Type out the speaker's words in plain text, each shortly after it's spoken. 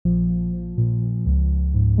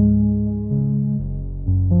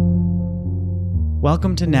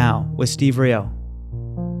Welcome to Now with Steve Rio.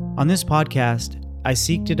 On this podcast, I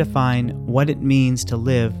seek to define what it means to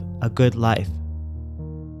live a good life.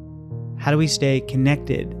 How do we stay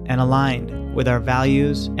connected and aligned with our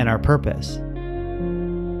values and our purpose?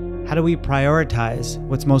 How do we prioritize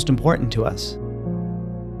what's most important to us?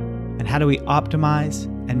 And how do we optimize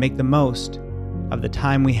and make the most of the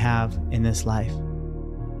time we have in this life?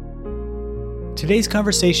 Today's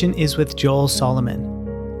conversation is with Joel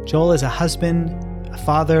Solomon. Joel is a husband, a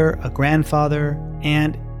father, a grandfather,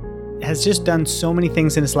 and has just done so many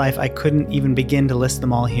things in his life I couldn't even begin to list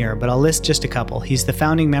them all here, but I'll list just a couple. He's the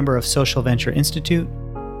founding member of Social Venture Institute,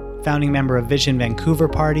 founding member of Vision Vancouver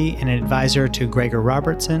Party, and an advisor to Gregor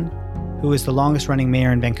Robertson, who is the longest running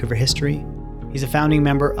mayor in Vancouver history. He's a founding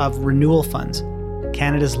member of Renewal Funds,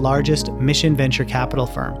 Canada's largest mission venture capital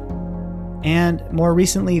firm, and more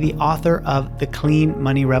recently, the author of The Clean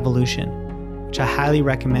Money Revolution, which I highly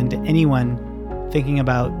recommend to anyone thinking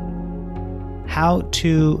about how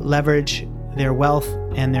to leverage their wealth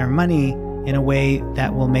and their money in a way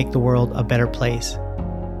that will make the world a better place.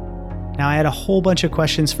 Now, I had a whole bunch of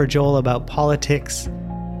questions for Joel about politics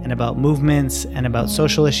and about movements and about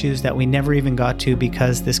social issues that we never even got to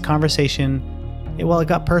because this conversation, it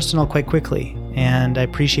got personal quite quickly, and I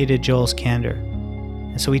appreciated Joel's candor.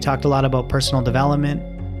 And so we talked a lot about personal development,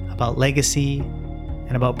 about legacy,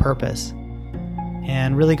 and about purpose,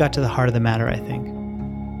 and really got to the heart of the matter, I think.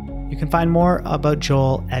 You can find more about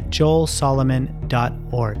Joel at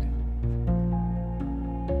joelsolomon.org.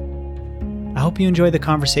 I hope you enjoy the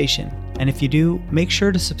conversation, and if you do, make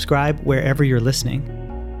sure to subscribe wherever you're listening.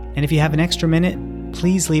 And if you have an extra minute,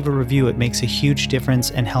 please leave a review. It makes a huge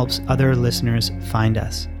difference and helps other listeners find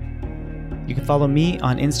us. You can follow me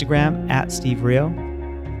on Instagram at Steve Rio.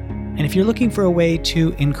 And if you're looking for a way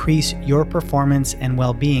to increase your performance and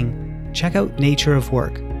well-being, check out Nature of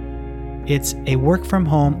Work. It's a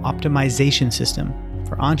work-from-home optimization system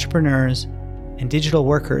for entrepreneurs and digital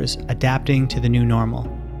workers adapting to the new normal.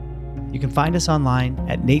 You can find us online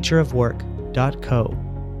at natureofwork.co.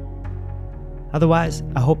 Otherwise,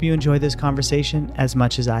 I hope you enjoy this conversation as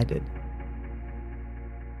much as I did.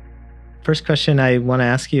 First question I want to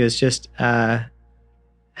ask you is just, how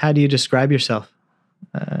do you describe yourself?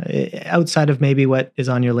 Outside of maybe what is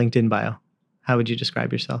on your LinkedIn bio, how would you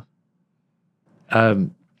describe yourself?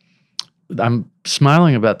 I'm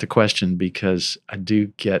smiling about the question because I do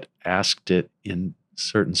get asked it in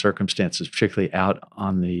certain circumstances, particularly out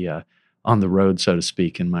on the road, so to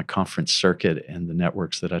speak, in my conference circuit and the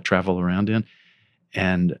networks that I travel around in.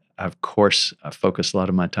 And of course, I focus a lot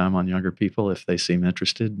of my time on younger people if they seem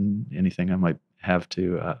interested in anything I might have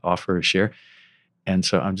to offer or share. And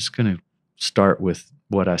so I'm just going to start with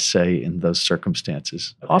what I say in those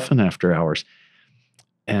circumstances, often after hours.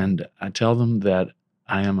 And I tell them that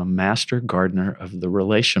I am a master gardener of the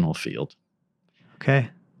relational field. Okay.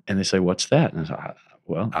 And they say, "What's that?" And I say,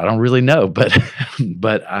 "Well, I don't really know, but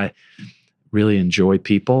but I really enjoy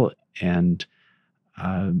people, and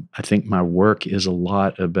I think my work is a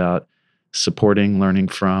lot about supporting, learning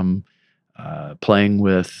from, playing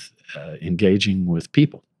with, engaging with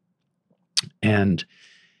people." And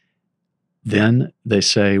then they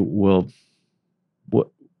say, "Well,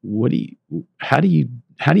 how do you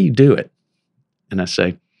do it?" And I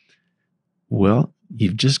say, "Well,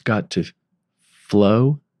 you've just got to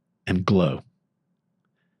flow and glow."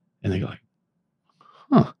 And they go like,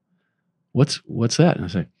 "Huh, what's that?" And I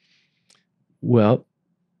say, "Well,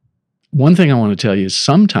 one thing I want to tell you is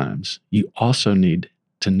sometimes you also need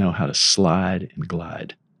to know how to slide and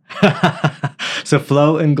glide." So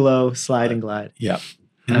flow and glow, slide and glide. Yeah.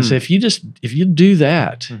 And I say, if you do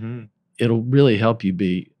that, Mm-hmm. it'll really help you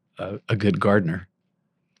be a good gardener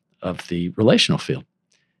of the relational field.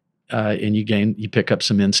 And you pick up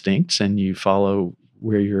some instincts and you follow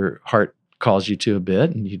where your heart calls you to a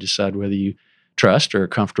bit, and you decide whether you trust or are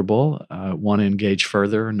comfortable, want to engage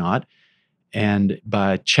further or not. And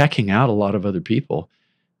by checking out a lot of other people,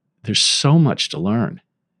 there's so much to learn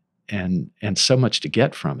and so much to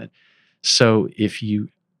get from it. So if you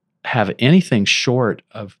have anything short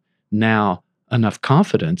of now enough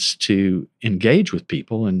confidence to engage with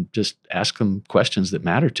people and just ask them questions that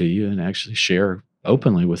matter to you and actually share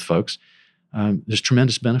openly with folks, there's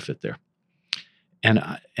tremendous benefit there.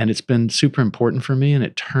 And it's been super important for me, and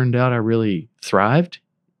it turned out I really thrived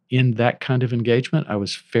in that kind of engagement. I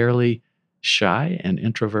was fairly shy and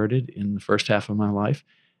introverted in the first half of my life,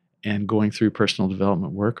 and going through personal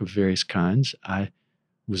development work of various kinds, I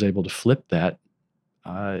was able to flip that,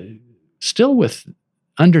 still with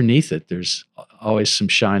underneath it, there's always some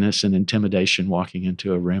shyness and intimidation walking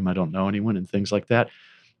into a room. I don't know anyone and things like that.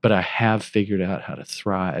 But I have figured out how to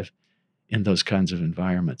thrive in those kinds of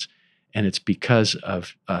environments. And it's because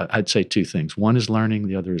of, I'd say two things. One is learning,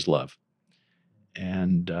 the other is love.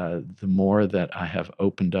 And the more that I have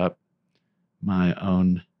opened up my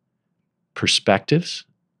own perspectives,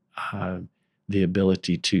 the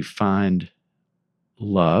ability to find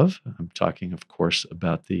love, I'm talking, of course,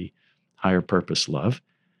 about the higher purpose love,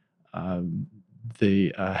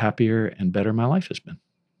 the happier and better my life has been.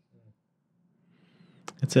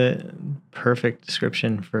 It's a perfect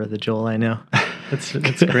description for the Joel I know. That's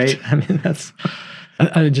great. I mean, that's.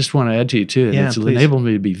 I just want to add to you too. Yeah, it's please. enabled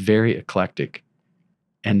me to be very eclectic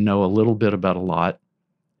and know a little bit about a lot,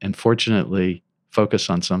 and fortunately focus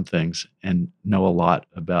on some things and know a lot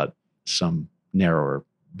about some narrower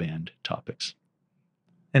band topics.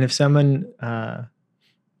 And if someone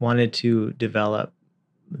wanted to develop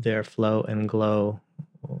their flow and glow,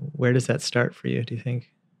 where does that start for you, do you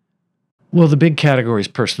think? Well, the big category is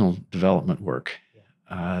personal development work,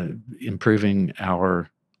 improving our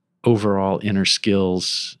overall inner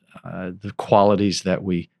skills, the qualities that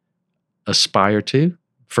we aspire to.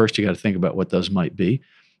 First, you got to think about what those might be.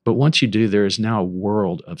 But once you do, there is now a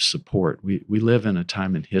world of support. We live in a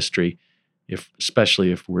time in history,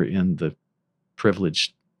 especially if we're in the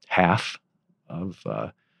privileged half of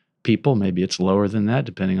people. Maybe it's lower than that,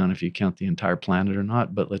 depending on if you count the entire planet or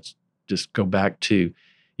not. But let's just go back to,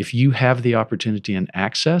 if you have the opportunity and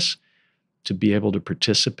access to be able to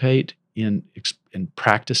participate in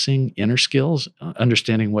practicing inner skills,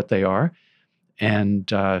 understanding what they are,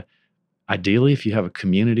 and ideally, if you have a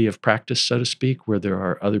community of practice, so to speak, where there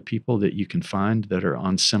are other people that you can find that are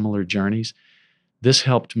on similar journeys, this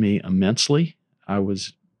helped me immensely. I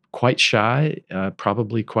was quite shy,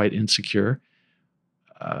 probably quite insecure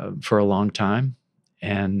for a long time.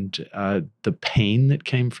 And the pain that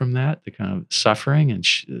came from that, the kind of suffering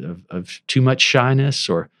and of too much shyness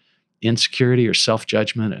or insecurity or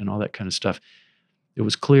self-judgment and all that kind of stuff, it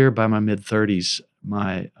was clear by my mid-30s,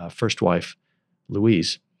 my first wife,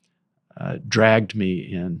 Louise, dragged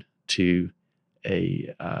me into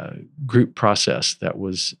a group process that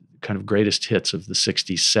was kind of greatest hits of the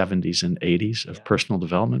 60s, 70s, and 80s of personal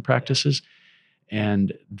development practices.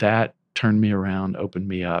 And that turned me around, opened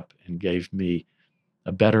me up, and gave me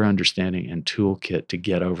a better understanding and toolkit to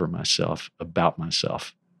get over myself, about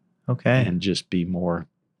myself. Okay. And just be more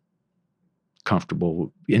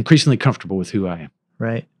comfortable, increasingly comfortable with who I am.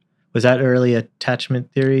 Right. Was that early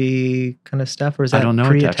attachment theory kind of stuff, or is that I don't know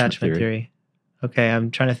pre-attachment theory? Okay,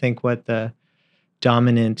 I'm trying to think what the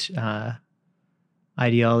dominant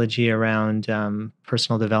ideology around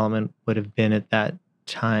personal development would have been at that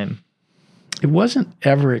time. It wasn't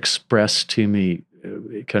ever expressed to me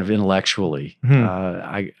kind of intellectually.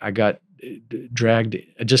 I got dragged,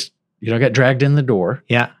 I got dragged in the door.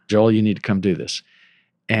 Yeah. Joel, you need to come do this.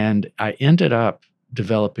 And I ended up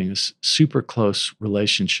developing super close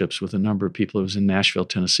relationships with a number of people. It was in Nashville,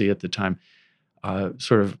 Tennessee at the time,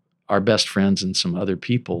 sort of our best friends and some other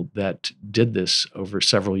people that did this over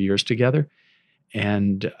several years together.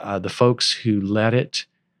 And the folks who led it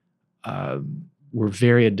were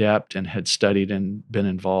very adept and had studied and been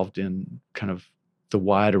involved in kind of the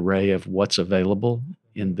wide array of what's available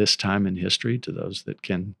in this time in history to those that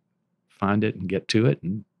can find it and get to it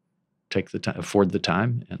and take the time, afford the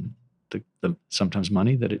time and the sometimes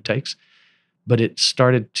money that it takes. But it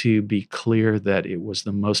started to be clear that it was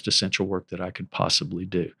the most essential work that I could possibly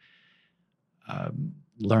do.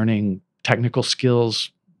 Learning technical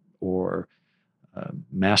skills or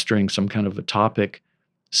mastering some kind of a topic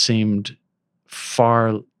seemed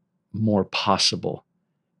far more possible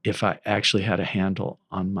if I actually had a handle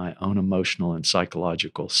on my own emotional and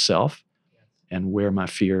psychological self and where my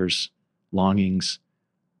fears, longings,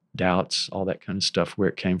 doubts, all that kind of stuff, where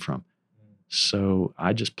it came from. So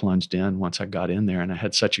I just plunged in once I got in there, and I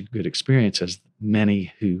had such a good experience, as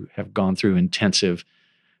many who have gone through intensive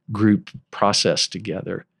group process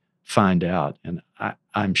together find out. And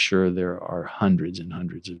I'm sure there are hundreds and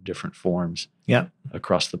hundreds of different forms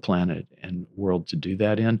across the planet and world to do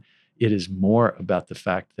that in. It is more about the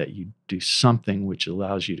fact that you do something which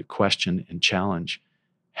allows you to question and challenge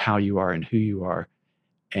how you are and who you are,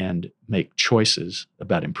 and make choices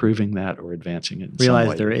about improving that or advancing it in some way.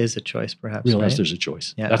 Realize there is a choice, perhaps. Realize right? There's a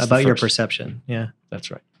choice. Yeah, That's about your perception. Yeah. That's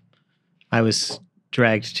right. I was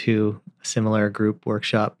dragged to a similar group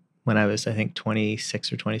workshop when I was, I think,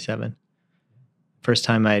 26 or 27. First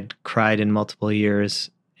time I'd cried in multiple years,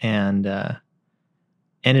 and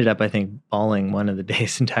ended up, I think, bawling one of the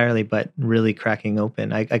days entirely, but really cracking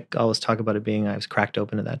open. I always talk about it being I was cracked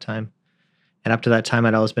open at that time. And up to that time,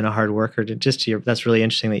 I'd always been a hard worker. That's really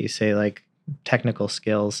interesting that you say like technical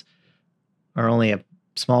skills are only a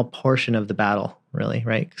small portion of the battle, really,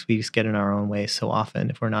 right? Because we just get in our own way so often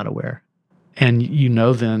if we're not aware. And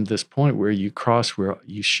then this point where you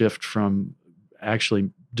shift from actually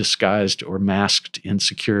disguised or masked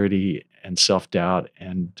insecurity and self-doubt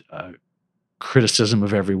and criticism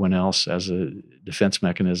of everyone else as a defense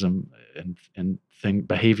mechanism and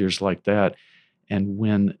behaviors like that. And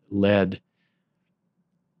when led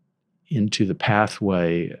into the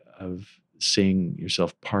pathway of seeing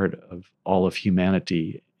yourself part of all of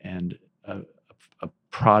humanity and a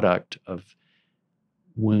product of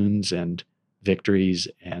wounds and victories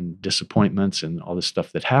and disappointments and all this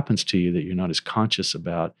stuff that happens to you, that you're not as conscious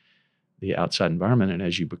about the outside environment. And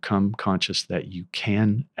as you become conscious that you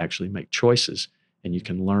can actually make choices and you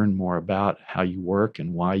can learn more about how you work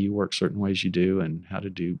and why you work certain ways you do and how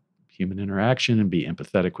to do human interaction and be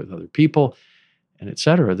empathetic with other people and et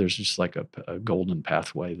cetera, there's just like a golden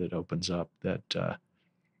pathway that opens up that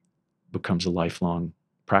becomes a lifelong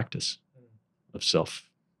practice of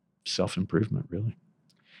self-improvement, really.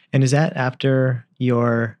 And is that after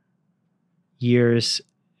your years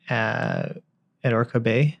at Orca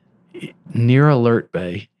Bay? Near Alert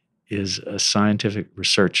Bay is a scientific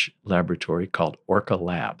research laboratory called Orca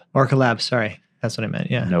Lab. Orca Lab, sorry. That's what I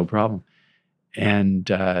meant, yeah. No problem. And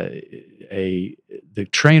the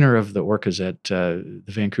trainer of the orcas at the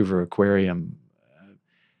Vancouver Aquarium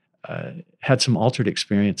had some altered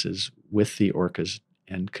experiences with the orcas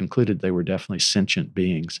and concluded they were definitely sentient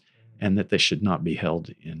beings and that they should not be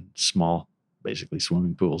held in small, basically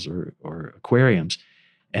swimming pools or aquariums,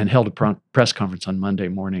 and held a press conference on Monday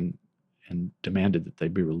morning and demanded that they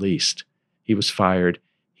be released. He was fired.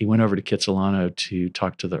 He went over to Kitsilano to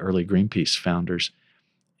talk to the early Greenpeace founders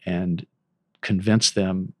and convince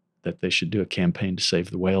them that they should do a campaign to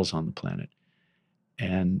save the whales on the planet.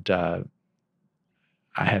 And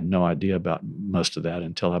I had no idea about most of that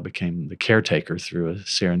until I became the caretaker through a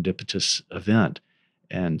serendipitous event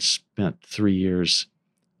and spent 3 years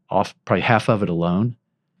off, probably half of it alone.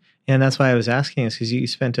 And that's why I was asking, is because you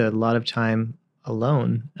spent a lot of time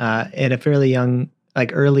alone at a fairly young,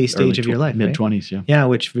 like early stage of your life, mid-20s, right? Yeah,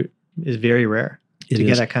 which is very rare to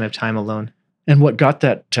get that kind of time alone. And what got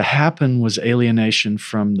that to happen was alienation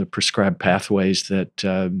from the prescribed pathways that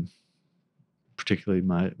particularly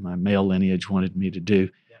my male lineage wanted me to do.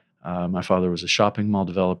 Yeah. My father was a shopping mall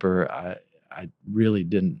developer. I really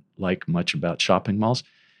didn't like much about shopping malls.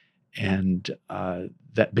 And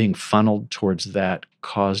that being funneled towards that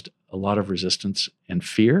caused a lot of resistance and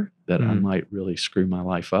fear that I might really screw my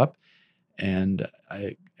life up. And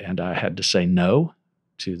I had to say no,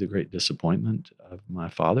 to the great disappointment of my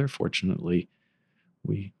father. Fortunately,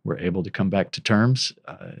 we were able to come back to terms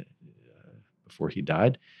before he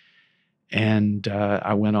died. And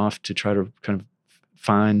I went off to try to kind of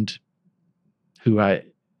find who I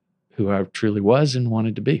truly was and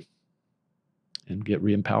wanted to be and get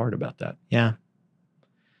re-empowered about that. Yeah.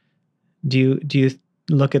 Do you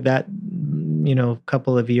look at that,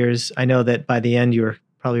 couple of years? I know that by the end you were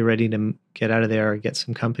probably ready to get out of there or get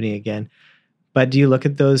some company again. But do you look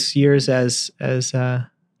at those years as kind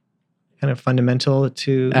of fundamental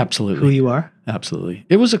to Absolutely. Who you are? Absolutely.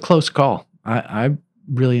 It was a close call. I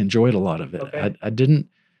really enjoyed a lot of it. Okay. I didn't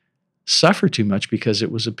suffer too much because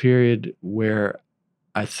it was a period where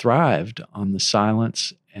I thrived on the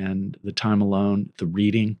silence and the time alone, the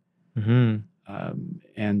reading,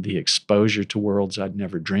 and the exposure to worlds I'd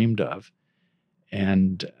never dreamed of.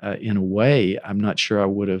 And in a way, I'm not sure I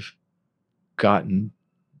would have gotten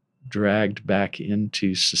dragged back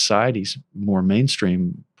into society's more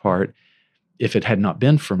mainstream part if it had not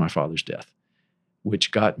been for my father's death,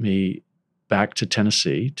 which got me back to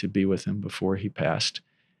Tennessee to be with him before he passed.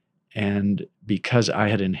 And because I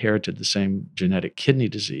had inherited the same genetic kidney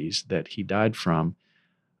disease that he died from,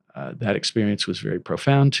 that experience was very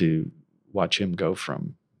profound to watch him go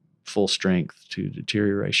from full strength to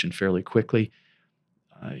deterioration fairly quickly.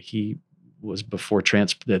 He was before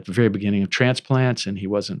at the very beginning of transplants, and he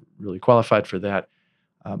wasn't really qualified for that.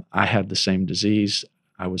 I had the same disease.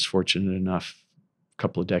 I was fortunate enough a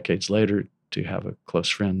couple of decades later to have a close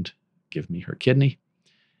friend give me her kidney,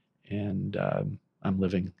 and I'm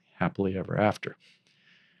living happily ever after.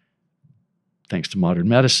 Thanks to modern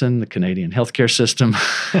medicine, the Canadian healthcare system,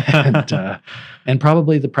 and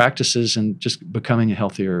probably the practices and just becoming a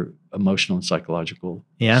healthier emotional and psychological,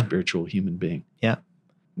 spiritual human being. Yeah.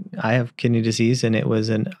 I have kidney disease, and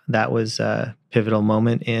that was a pivotal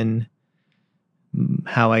moment in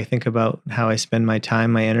how I think about how I spend my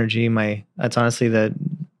time, my energy, that's honestly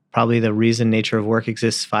probably the reason Nature of Work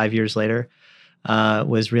exists 5 years later,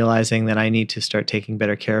 was realizing that I need to start taking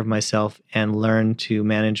better care of myself and learn to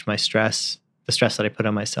manage my stress, the stress that I put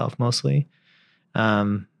on myself mostly,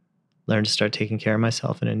 learned to start taking care of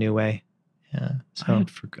myself in a new way. Yeah. I had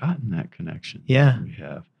forgotten that connection. Yeah. We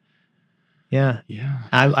have. Yeah. Yeah.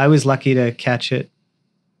 I was lucky to catch it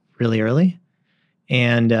really early.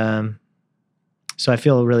 And so I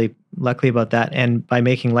feel really lucky about that. And by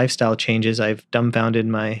making lifestyle changes, I've dumbfounded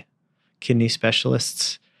my kidney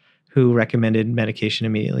specialists who recommended medication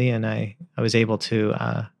immediately. And I was able to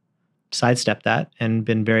sidestep that and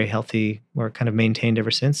been very healthy or kind of maintained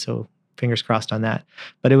ever since. So fingers crossed on that.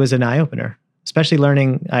 But it was an eye opener, especially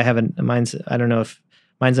learning I don't know if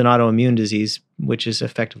mine's an autoimmune disease, which is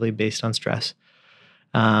effectively based on stress.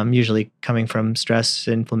 Usually coming from stress,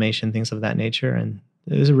 inflammation, things of that nature. And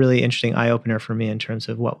it was a really interesting eye opener for me in terms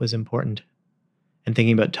of what was important and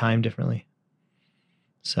thinking about time differently.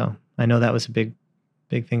 So I know that was a big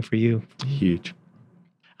thing for you. Huge.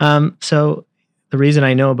 So the reason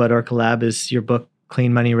I know about Orca Lab is your book,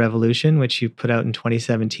 Clean Money Revolution, which you put out in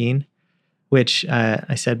 2017, which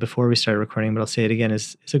I said before we started recording, but I'll say it again,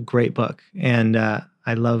 is a great book. And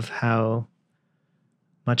I love how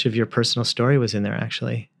much of your personal story was in there,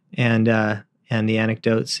 actually, and the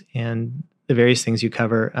anecdotes and the various things you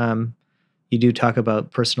cover. You do talk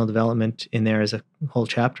about personal development in there as a whole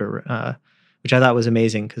chapter, which I thought was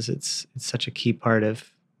amazing because it's such a key part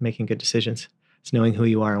of making good decisions. It's knowing who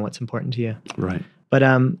you are and what's important to you. Right. But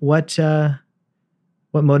what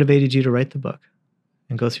motivated you to write the book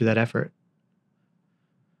and go through that effort?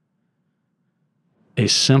 A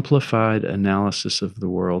simplified analysis of the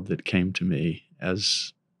world that came to me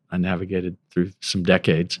as I navigated through some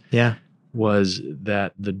decades was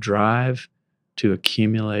that the drive to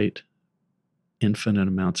accumulate infinite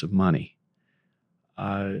amounts of money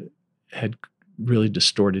had really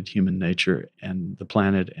distorted human nature and the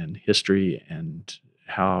planet and history and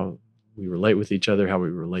how we relate with each other, how we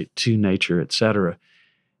relate to nature, et cetera.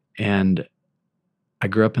 And I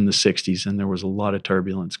grew up in the 60s, and there was a lot of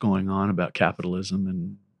turbulence going on about capitalism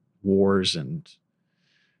and wars and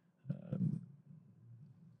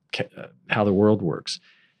how the world works.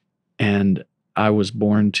 And I was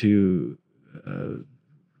born to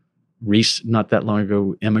not that long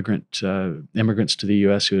ago immigrants to the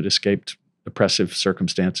U.S. who had escaped oppressive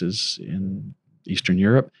circumstances in Eastern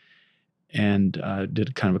Europe, and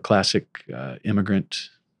did kind of a classic immigrant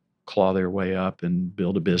claw their way up and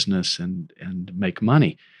build a business and make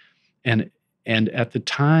money. And at the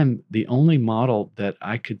time, the only model that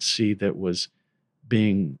I could see that was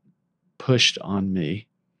being pushed on me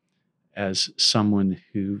as someone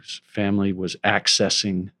whose family was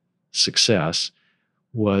accessing success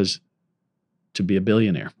was to be a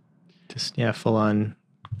billionaire. Just, full on.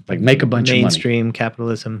 Like make a bunch of money. Mainstream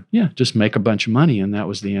capitalism. Yeah, just make a bunch of money, and that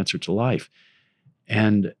was the answer to life.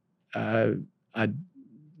 And it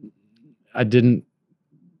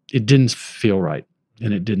didn't feel right,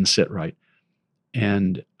 and it didn't sit right.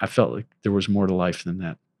 And I felt like there was more to life than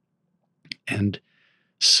that. And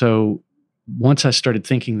so once I started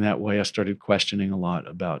thinking that way, I started questioning a lot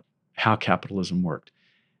about how capitalism worked.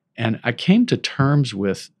 And I came to terms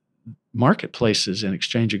with marketplaces and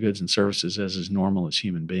exchange of goods and services as normal as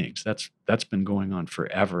human beings. That's been going on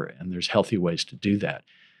forever, and there's healthy ways to do that.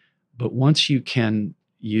 But once you can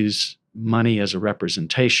use money as a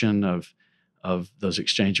representation of those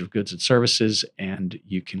exchange of goods and services, and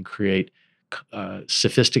you can create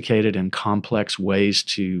sophisticated and complex ways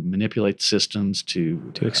to manipulate systems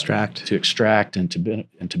to extract and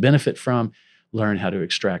to benefit from, learn how to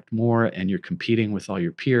extract more, and you're competing with all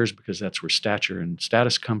your peers because that's where stature and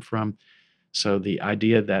status come from. So the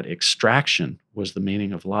idea that extraction was the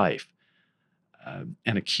meaning of life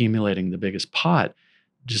and accumulating the biggest pot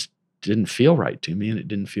just didn't feel right to me, and it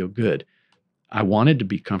didn't feel good. I wanted to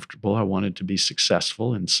be comfortable. I wanted to be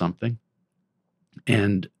successful in something.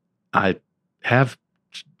 And I have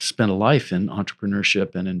spent a life in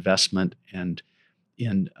entrepreneurship and investment and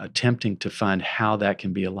in attempting to find how that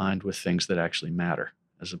can be aligned with things that actually matter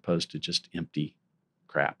as opposed to just empty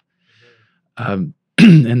crap. And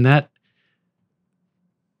that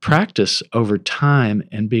practice over time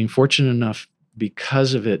and being fortunate enough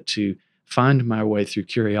because of it to find my way through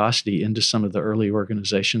curiosity into some of the early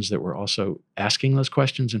organizations that were also asking those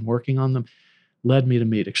questions and working on them led me to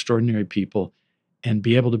meet extraordinary people and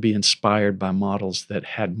be able to be inspired by models that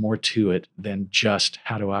had more to it than just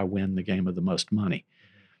how do I win the game of the most money.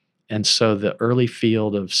 And so the early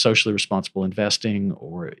field of socially responsible investing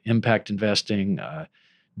or impact investing,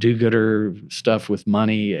 do-gooder stuff with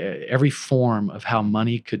money, every form of how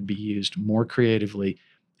money could be used more creatively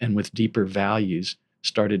and with deeper values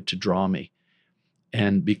started to draw me.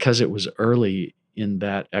 And because it was early in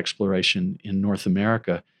that exploration in North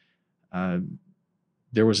America,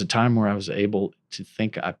 there was a time where I was able to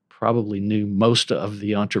think I probably knew most of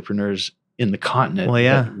the entrepreneurs in the continent Well,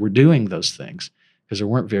 yeah. that were doing those things, because there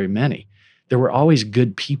weren't very many. There were always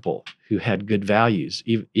good people who had good values,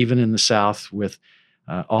 even in the South, with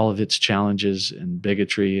all of its challenges and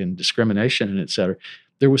bigotry and discrimination and et cetera.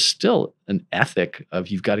 There was still an ethic of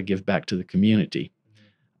you've got to give back to the community.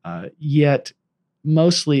 Yet,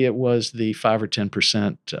 mostly it was the 5 or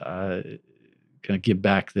 10% kind of give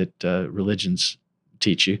back that religions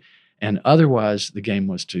teach you. And otherwise, the game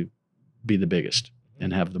was to be the biggest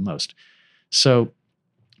and have the most. So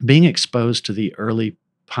being exposed to the early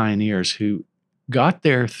pioneers who got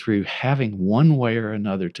there through having one way or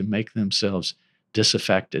another to make themselves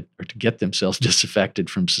disaffected, or to get themselves disaffected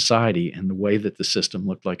from society and the way that the system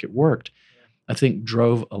looked like it worked, I think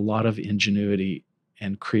drove a lot of ingenuity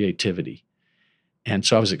and creativity. And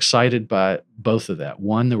so I was excited by both of that.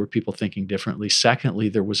 One, there were people thinking differently. Secondly,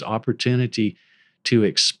 there was opportunity to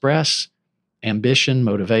express ambition,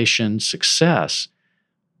 motivation, success,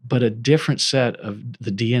 but a different set of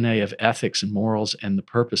the DNA of ethics and morals and the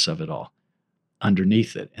purpose of it all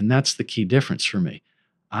underneath it. And that's the key difference for me.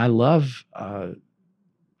 I love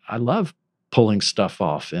pulling stuff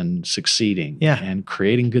off and succeeding and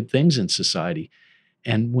creating good things in society.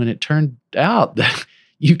 And when it turned out that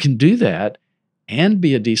you can do that and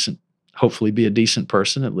hopefully be a decent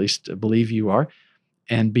person, at least I believe you are,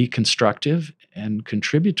 and be constructive and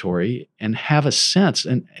contributory and have a sense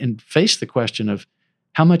and face the question of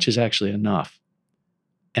how much is actually enough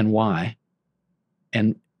and why.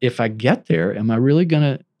 And if I get there, am I really going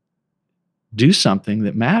to do something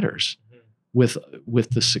that matters with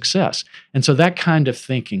the success? And so that kind of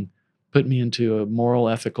thinking put me into a moral,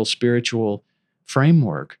 ethical, spiritual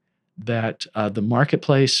framework that the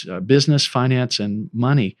marketplace, business, finance, and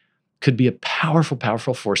money could be a powerful,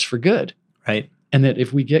 powerful force for good. Right. And that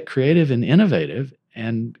if we get creative and innovative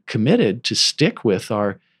and committed to stick with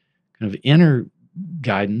our kind of inner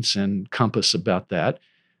guidance and compass about that,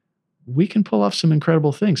 we can pull off some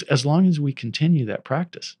incredible things as long as we continue that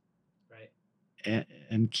practice. Right.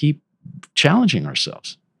 And keep challenging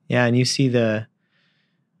ourselves. Yeah, and you see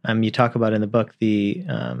you talk about in the book the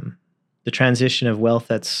transition of wealth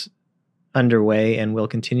that's underway and will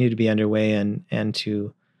continue to be underway, and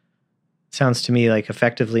to, sounds to me like,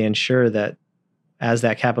 effectively ensure that as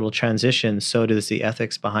that capital transitions, so does the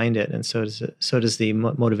ethics behind it, and so does the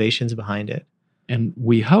motivations behind it. And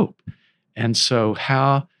we hope. And so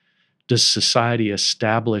how does society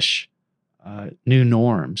establish new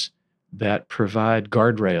norms that provide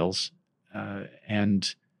guardrails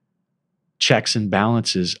and checks and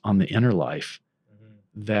balances on the inner life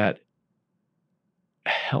that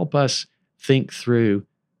help us think through?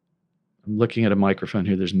 I'm looking at a microphone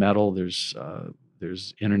here. There's metal, there's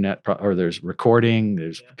internet, or there's recording,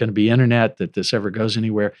 there's going to be internet, that this ever goes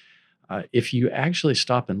anywhere. If you actually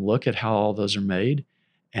stop and look at how all those are made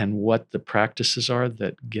and what the practices are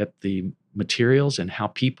that get the materials and how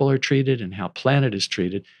people are treated and how planet is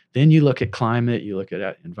treated, then you look at climate, you look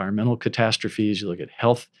at environmental catastrophes, you look at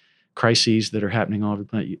health crises that are happening all over the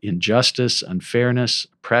planet, injustice, unfairness,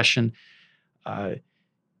 oppression,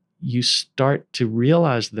 you start to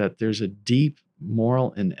realize that there's a deep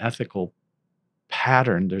moral and ethical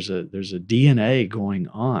pattern. There's a DNA going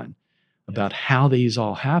on about how these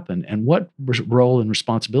all happen, and what role and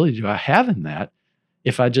responsibility do I have in that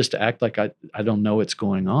if I just act like I don't know what's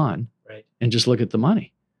going on, right, and just look at the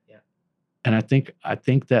money. Yeah. And I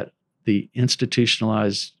think that the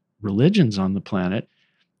institutionalized religions on the planet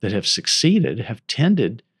that have succeeded have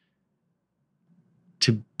tended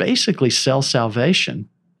to basically sell salvation.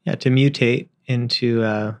 Yeah, to mutate into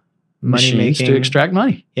money machines making, to extract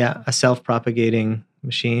money. Yeah, a self-propagating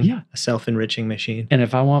machine, yeah, a self-enriching machine. And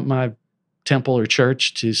if I want my temple or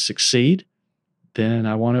church to succeed, then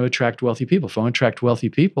I want to attract wealthy people. If I want to attract wealthy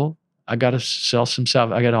people, I got to sell some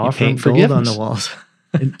salvation. I got to offer them forgiveness.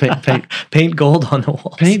 Paint gold on the walls. Paint gold on the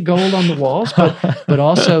walls. Paint gold on the walls, but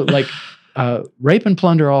also like rape and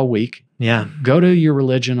plunder all week. Yeah. Go to your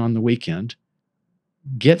religion on the weekend.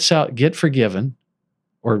 Get forgiven,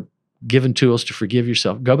 or given tools to forgive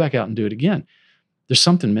yourself. Go back out and do it again. There's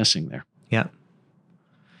something missing there. Yeah.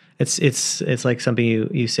 It's like something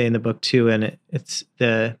you say in the book too, and it's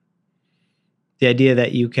the idea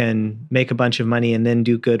that you can make a bunch of money and then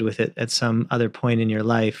do good with it at some other point in your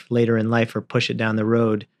life, later in life, or push it down the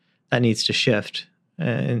road. That needs to shift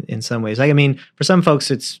in some ways. Like, I mean, for some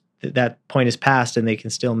folks, it's that point is past and they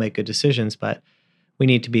can still make good decisions, but we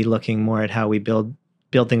need to be looking more at how we build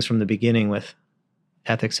things from the beginning with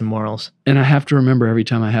ethics and morals. And I have to remember every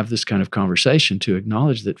time I have this kind of conversation to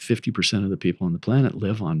acknowledge that 50% of the people on the planet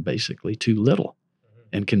live on basically too little.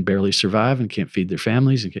 and can barely survive and can't feed their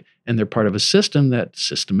families, and they're part of a system that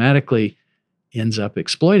systematically ends up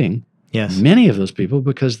exploiting many of those people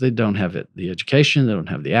because they don't have the education, they don't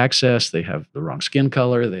have the access, they have the wrong skin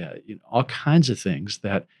color, they have all kinds of things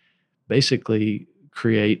that basically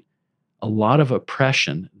create a lot of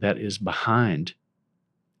oppression that is behind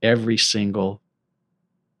every single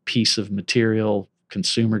piece of material,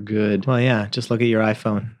 consumer good. Well, yeah, just look at your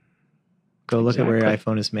iPhone. Go look at where your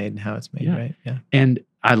iPhone is made and how it's made, right? Yeah. And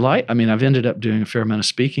I've ended up doing a fair amount of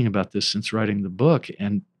speaking about this since writing the book.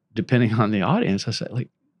 And depending on the audience, I said,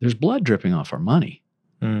 there's blood dripping off our money.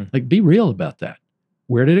 Be real about that.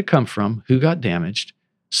 Where did it come from? Who got damaged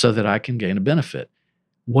so that I can gain a benefit?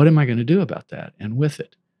 What am I going to do about that and with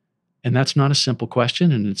it? And that's not a simple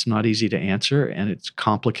question, and it's not easy to answer, and it's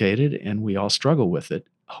complicated, and we all struggle with it.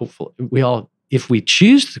 Hopefully, if we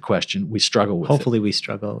choose the question, we struggle with it. Hopefully we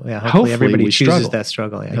struggle. Yeah, hopefully everybody chooses that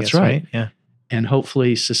struggle. I guess, right? Yeah. And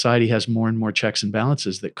hopefully society has more and more checks and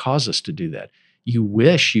balances that cause us to do that. You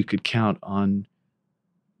wish you could count on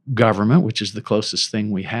government, which is the closest thing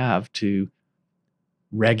we have to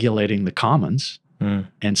regulating the commons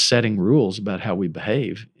and setting rules about how we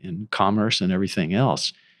behave in commerce and everything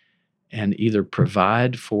else, and either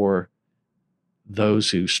provide for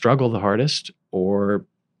those who struggle the hardest or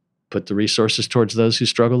put the resources towards those who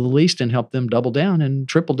struggle the least and help them double down and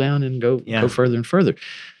triple down and go further and further.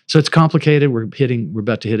 So it's complicated. We're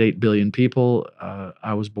about to hit 8 billion people.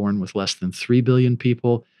 I was born with less than 3 billion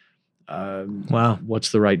people. Wow.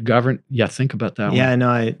 What's the right government? Yeah, think about that one. Yeah,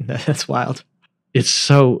 no, that's wild. It's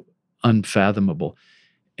so unfathomable.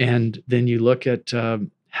 And then you look at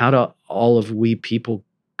how do all of we people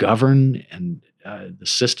govern and the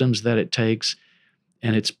systems that it takes.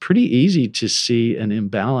 And it's pretty easy to see an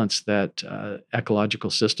imbalance that ecological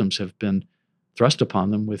systems have been thrust upon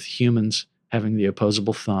them, with humans having the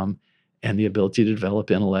opposable thumb and the ability to develop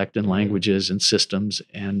intellect and languages and systems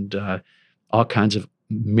and all kinds of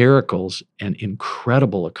miracles and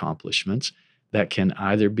incredible accomplishments that can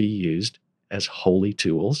either be used as holy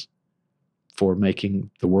tools for making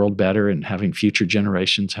the world better and having future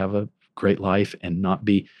generations have a great life and not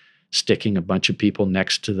be sticking a bunch of people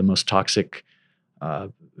next to the most toxic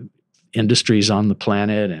industries on the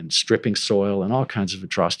planet and stripping soil and all kinds of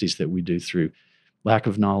atrocities that we do through lack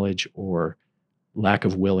of knowledge or lack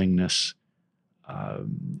of willingness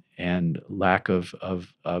and lack of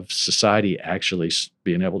society actually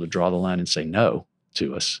being able to draw the line and say no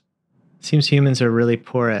to us. Seems humans are really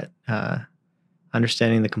poor at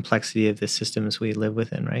understanding the complexity of the systems we live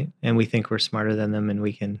within, right? And we think we're smarter than them and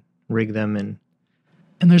we can rig them. And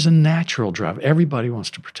there's a natural drive. Everybody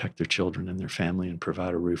wants to protect their children and their family and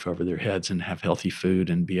provide a roof over their heads and have healthy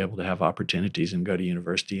food and be able to have opportunities and go to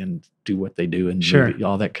university and do what they do and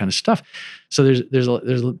all that kind of stuff. So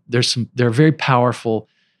there are very powerful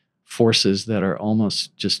forces that are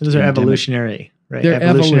almost just those are evolutionary, right? They're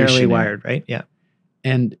evolutionarily wired, right? Yeah.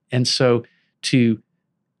 And so to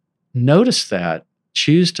notice that,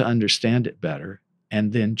 choose to understand it better,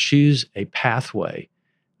 and then choose a pathway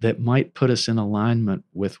that might put us in alignment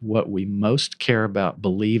with what we most care about,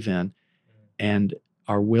 believe in, and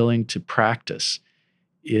are willing to practice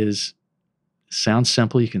sounds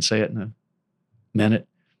simple. You can say it in a minute.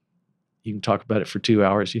 You can talk about it for 2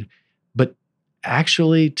 hours. But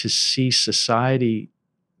actually to see society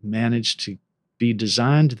manage to be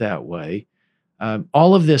designed that way,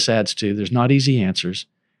 all of this adds to, there's not easy answers.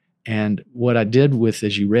 And what I did with,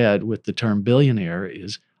 as you read, with the term billionaire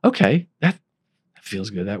is, okay, that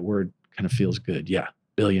feels good. That word kind of feels good. Yeah,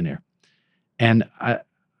 billionaire. And I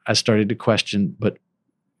started to question, but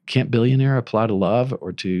can't billionaire apply to love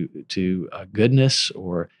or to goodness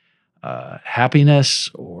or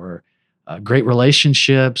happiness or great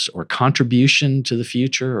relationships or contribution to the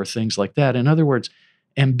future or things like that? In other words,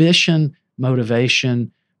 ambition,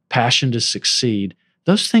 motivation, passion to succeed,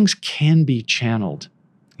 those things can be channeled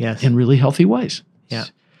in really healthy ways. Yeah.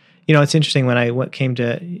 It's interesting when I came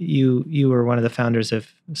to you were one of the founders of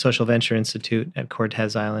Social Venture Institute at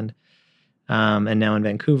Cortez Island, and now in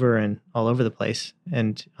Vancouver and all over the place,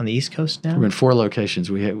 and on the East Coast now. We're in 4 locations.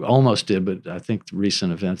 We almost did, but I think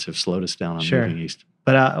recent events have slowed us down on moving east.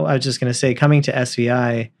 But I was just going to say, coming to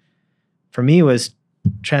SVI, for me was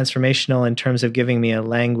transformational in terms of giving me a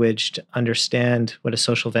language to understand what a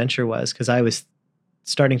social venture was, because I was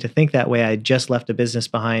starting to think that way. I had just left a business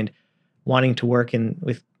behind, wanting to work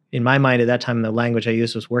in my mind at that time, the language I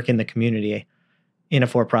used was work in the community in a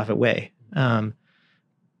for-profit way.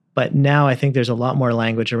 But now I think there's a lot more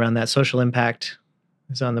language around that. Social impact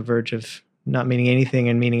is on the verge of not meaning anything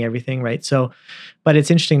and meaning everything, right? So, but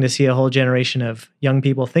it's interesting to see a whole generation of young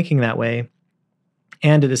people thinking that way.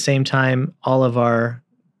 And at the same time, all of our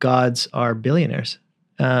gods are billionaires.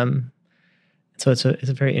 So it's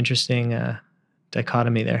a very interesting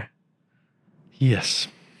dichotomy there. Yes.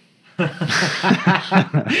 Yeah,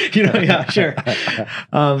 sure.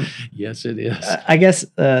 Yes, it is. I guess.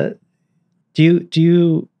 Do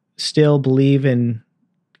you still believe in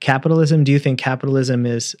capitalism? Do you think capitalism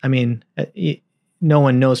is? I mean, no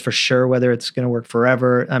one knows for sure whether it's going to work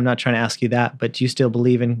forever. I'm not trying to ask you that, but do you still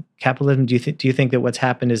believe in capitalism? Do you think that what's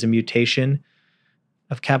happened is a mutation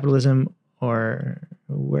of capitalism, or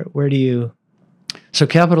where do you? So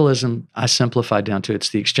capitalism, I simplify down to it's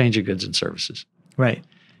the exchange of goods and services. Right.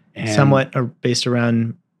 And Somewhat are based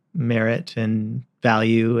around merit and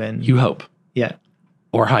value and you hope. Yeah.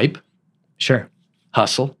 Or hype. Sure.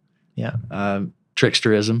 Hustle. Yeah.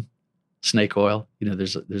 Tricksterism, snake oil.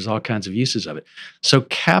 There's all kinds of uses of it. So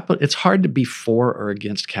it's hard to be for or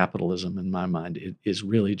against capitalism in my mind. It is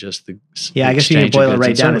really just the I guess you can boil it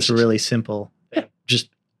right down. Services. It's really simple. Just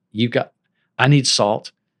I need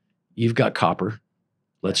salt. You've got copper.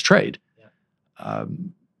 Let's trade. Yeah.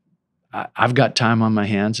 I've got time on my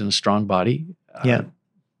hands and a strong body.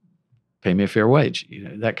 Pay me a fair wage.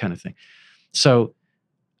 That kind of thing. So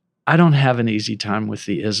I don't have an easy time with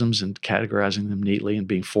the isms and categorizing them neatly and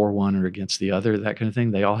being for one or against the other, that kind of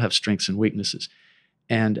thing. They all have strengths and weaknesses.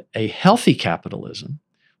 And a healthy capitalism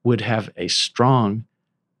would have a strong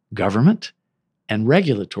government and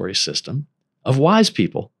regulatory system of wise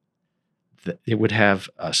people. It would have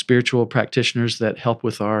spiritual practitioners that help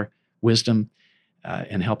with our wisdom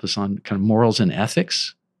and help us on kind of morals and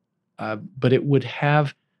ethics. But it would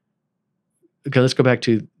have, okay, let's go back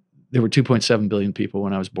to, there were 2.7 billion people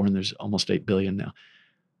when I was born. There's almost 8 billion now.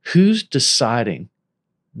 Who's deciding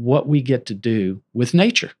what we get to do with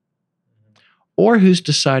nature? Or who's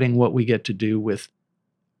deciding what we get to do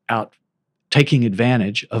without taking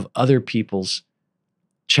advantage of other people's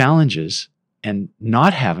challenges and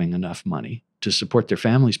not having enough money to support their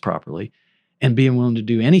families properly and being willing to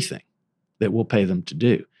do anything that we'll pay them to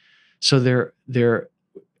do? So the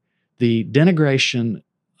denigration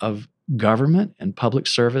of government and public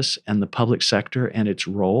service and the public sector and its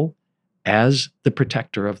role as the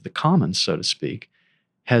protector of the commons, so to speak,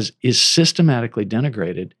 is systematically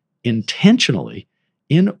denigrated intentionally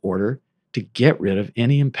in order to get rid of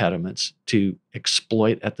any impediments to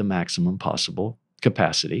exploit at the maximum possible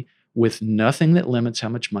capacity, with nothing that limits how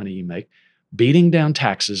much money you make, beating down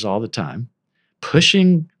taxes all the time,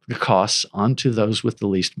 pushing the costs onto those with the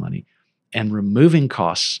least money, and removing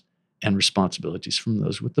costs and responsibilities from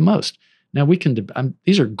those with the most. Now,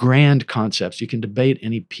 these are grand concepts. You can debate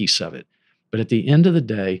any piece of it. But at the end of the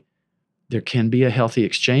day, there can be a healthy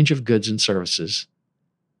exchange of goods and services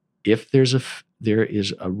if there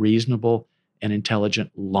is a reasonable and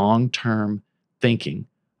intelligent long-term thinking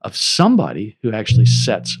of somebody who actually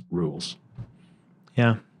sets rules.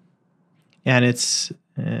 Yeah. And it's,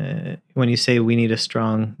 when you say we need a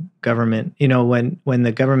strong government, when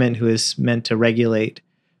the government who is meant to regulate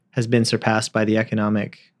has been surpassed by the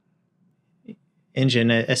economic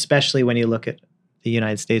engine, especially when you look at the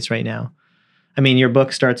United States right now. I mean, your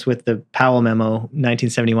book starts with the Powell Memo,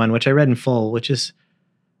 1971, which I read in full, which is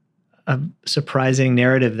a surprising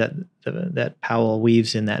narrative that Powell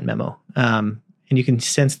weaves in that memo. And you can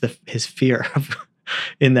sense his fear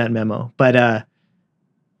in that memo. But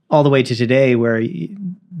all the way to today, where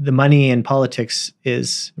the money and politics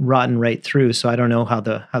is rotten right through. So I don't know how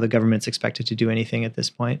the government's expected to do anything at this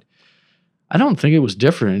point. I don't think it was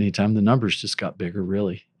different anytime. The numbers just got bigger,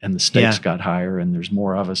 really, and the stakes got higher, and there's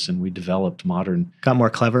more of us, and we developed got more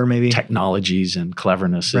clever, maybe technologies and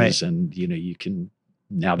clevernesses, right. And you can,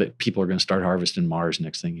 now that people are going to start harvesting Mars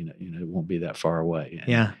next thing, it won't be that far away.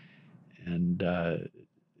 And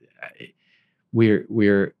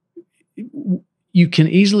you can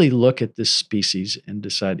easily look at this species and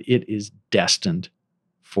decide it is destined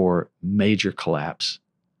for major collapse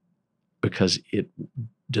because it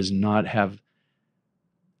does not have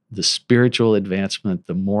the spiritual advancement,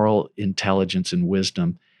 the moral intelligence and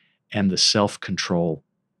wisdom, and the self-control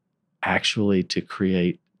actually to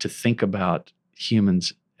think about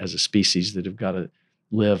humans as a species that have got to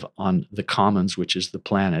live on the commons, which is the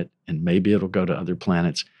planet, and maybe it'll go to other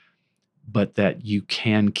planets, but that you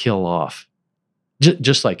can kill off,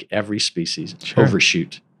 just like every species,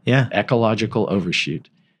 overshoot. Yeah. Ecological overshoot.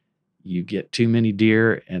 You get too many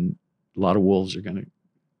deer and a lot of wolves are going to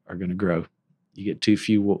grow. You get too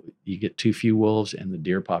few wolves and the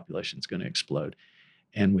deer population is going to explode.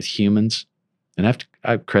 And with humans, and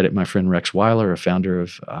I credit my friend Rex Weiler, a founder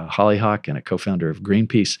of Hollyhock and a co-founder of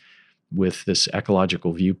Greenpeace, with this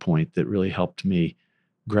ecological viewpoint that really helped me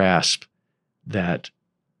grasp that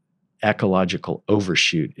ecological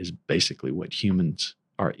overshoot is basically what humans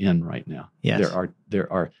are in right now. Yes.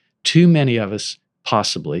 There are too many of us,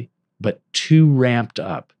 possibly, but too ramped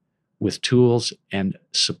up with tools and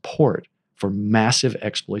support for massive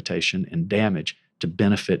exploitation and damage to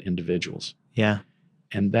benefit individuals. Yeah.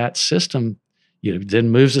 And that system, then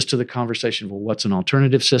moves us to the conversation, well, what's an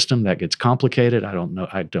alternative system? That gets complicated. I don't know.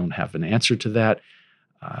 I don't have an answer to that.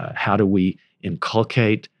 How do we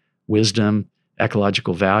inculcate wisdom,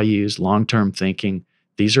 ecological values, long-term thinking?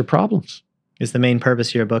 These are problems. Is the main purpose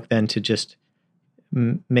of your book then to just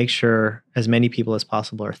make sure as many people as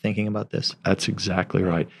possible are thinking about this? That's exactly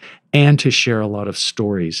right. And to share a lot of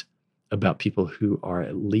stories about people who are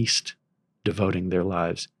at least devoting their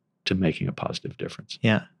lives to making a positive difference.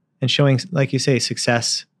 Yeah. And showing, like you say,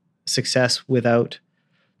 success without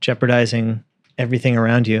jeopardizing everything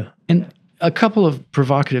around you. And a couple of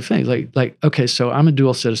provocative things, like okay, so I'm a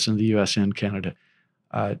dual citizen of the U.S. and Canada.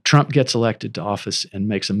 Trump gets elected to office and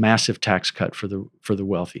makes a massive tax cut for the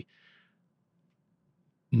wealthy.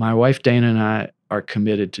 My wife Dana and I are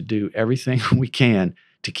committed to do everything we can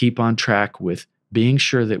to keep on track with being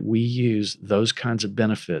sure that we use those kinds of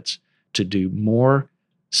benefits to do more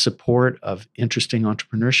support of interesting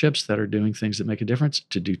entrepreneurships that are doing things that make a difference,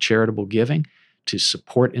 to do charitable giving, to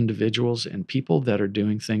support individuals and people that are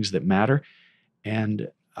doing things that matter, and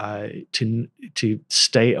to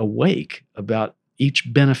stay awake about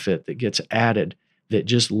each benefit that gets added that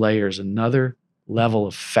just layers another level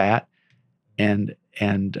of fat and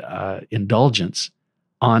indulgence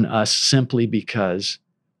on us simply because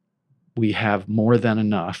we have more than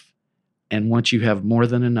enough. And once you have more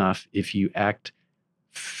than enough, if you act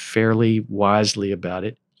fairly wisely about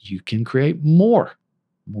it, you can create more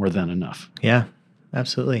than enough. Yeah,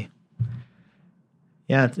 absolutely.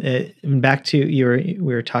 Yeah, back to we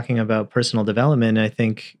were talking about personal development. I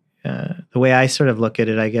think the way I sort of look at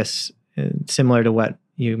it, I guess, similar to what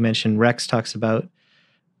you mentioned, Rex talks about,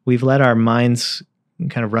 we've let our minds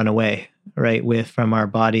kind of run away, right, from our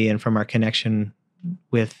body and from our connection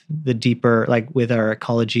with the deeper, like with our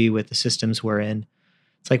ecology, with the systems we're in.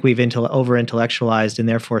 It's like we've over-intellectualized and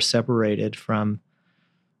therefore separated from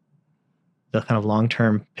the kind of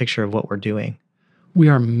long-term picture of what we're doing. We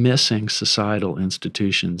are missing societal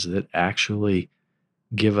institutions that actually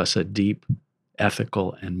give us a deep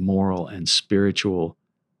ethical and moral and spiritual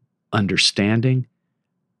understanding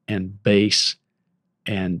and base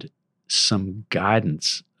and some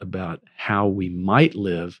guidance about how we might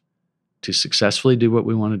live to successfully do what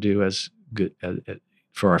we want to do as good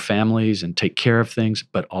for our families and take care of things,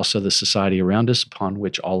 but also the society around us upon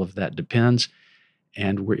which all of that depends.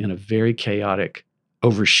 And we're in a very chaotic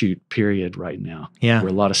overshoot period right now, where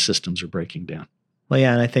a lot of systems are breaking down. Well,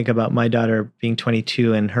 yeah, and I think about my daughter being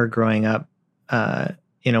 22 and her growing up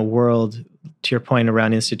in a world, to your point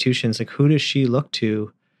around institutions, like who does she look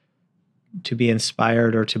to be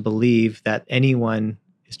inspired or to believe that anyone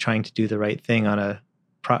is trying to do the right thing on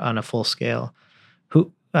a full scale?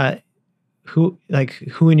 Who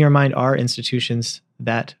in your mind are institutions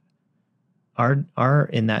that are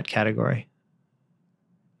in that category?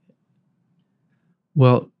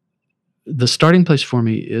 Well, the starting place for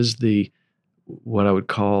me is what I would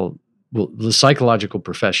call, the psychological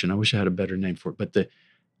profession. I wish I had a better name for it, but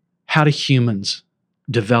how do humans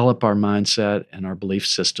develop our mindset and our belief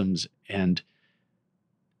systems and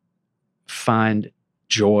find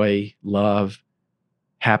joy, love,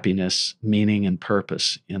 happiness, meaning, and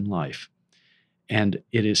purpose in life. And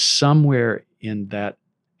it is somewhere in that,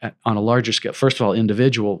 on a larger scale, first of all,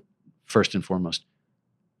 individual, first and foremost,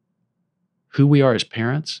 who we are as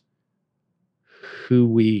parents, who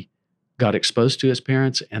we got exposed to as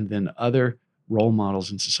parents, and then other role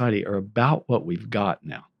models in society are about what we've got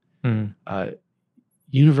now. Mm.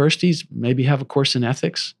 Universities maybe have a course in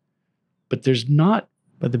ethics, but there's not.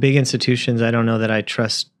 But the big institutions, I don't know that I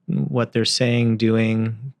trust what they're saying,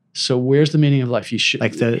 doing. So where's the meaning of life? You should,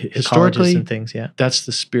 like the historically and things. Yeah, that's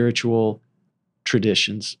the spiritual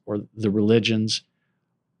traditions or the religions,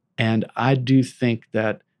 and I do think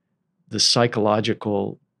that the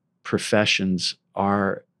psychological professions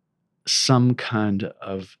are some kind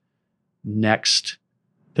of next.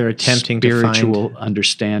 They're attempting spiritual to find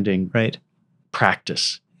understanding, right,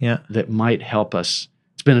 practice, yeah, that might help us.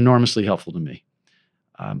 It's been enormously helpful to me.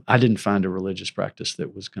 I didn't find a religious practice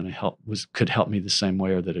that was going to could help me the same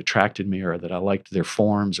way, or that attracted me, or that I liked their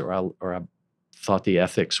forms, or I thought the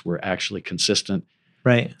ethics were actually consistent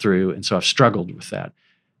right through. And so I've struggled with that.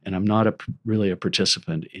 And I'm not really a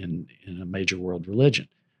participant in a major world religion.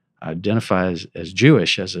 I identify as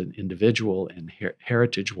Jewish as an individual and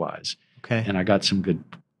heritage-wise. Okay. And I got some good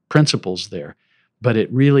principles there. But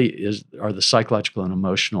it really are the psychological and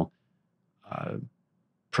emotional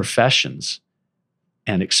professions.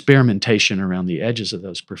 and experimentation around the edges of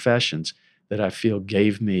those professions that I feel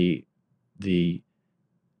gave me the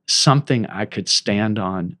something I could stand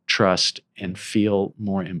on, trust, and feel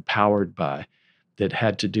more empowered by, that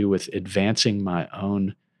had to do with advancing my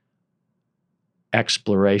own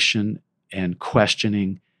exploration and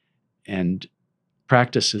questioning and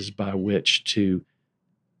practices by which to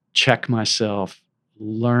check myself,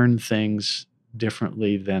 learn things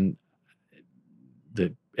differently than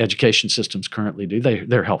the education systems currently do.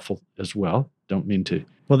 They're helpful as well. Don't mean to.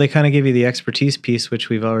 Well, they kind of give you the expertise piece, which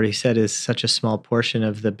we've already said is such a small portion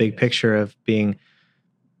of the big picture of being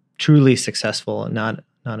truly successful, not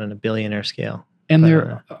on a billionaire scale. And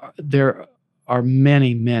there are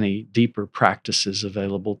many, many deeper practices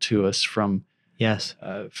available to us from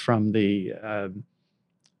the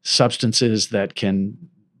substances that can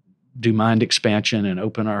do mind expansion and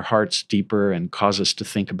open our hearts deeper and cause us to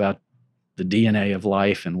think about the DNA of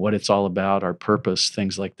life and what it's all about, our purpose,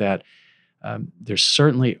 things like that. There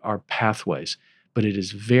certainly are pathways, but it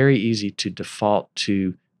is very easy to default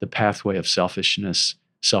to the pathway of selfishness,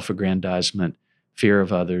 self-aggrandizement, fear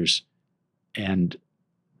of others, and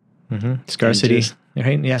scarcity,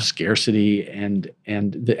 right? Yeah, scarcity and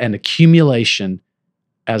accumulation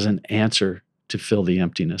as an answer to fill the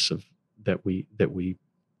emptiness of that we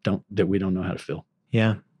don't know how to fill.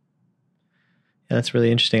 Yeah, that's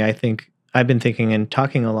really interesting. I think I've been thinking and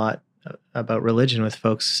talking a lot about religion with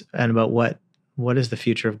folks and about what is the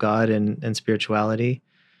future of God and spirituality.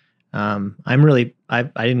 I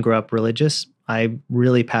didn't grow up religious. I'm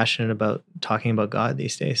really passionate about talking about God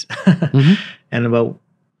these days,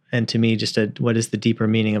 and to me, just what is the deeper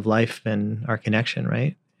meaning of life and our connection,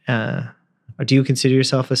 right? Do you consider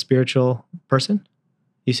yourself a spiritual person?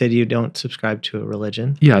 You said you don't subscribe to a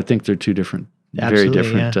religion. Yeah, I think they're two different, very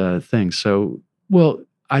different things. So, well,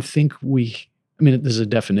 I think this is a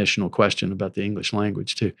definitional question about the English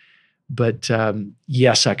language too. But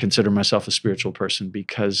yes, I consider myself a spiritual person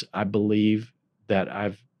because I believe that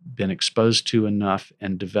I've been exposed to enough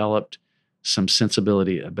and developed some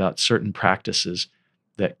sensibility about certain practices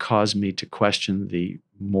that cause me to question the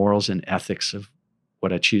morals and ethics of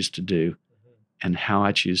what I choose to do and how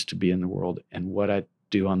I choose to be in the world and what I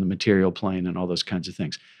do on the material plane and all those kinds of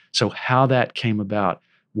things. So how that came about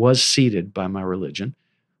was seeded by my religion,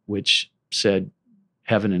 which said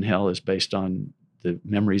heaven and hell is based on the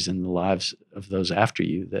memories and the lives of those after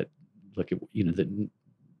you that look at,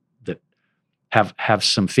 that have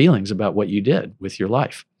some feelings about what you did with your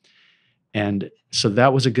life. And so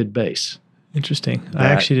that was a good base. Interesting. I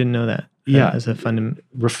actually didn't know that. Yeah. As a fundamental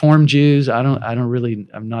Reformed Jews,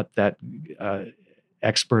 I'm not that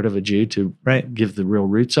expert of a Jew to give the real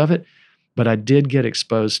roots of it, but I did get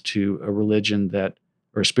exposed to a religion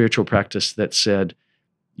or a spiritual practice that said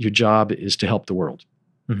your job is to help the world.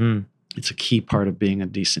 Mm-hmm. It's a key part of being a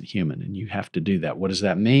decent human, and you have to do that. What does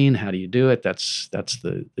that mean? How do you do it? That's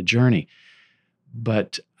the journey.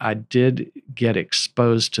 But I did get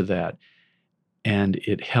exposed to that, and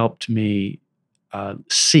it helped me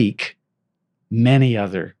seek many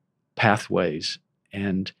other pathways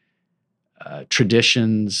and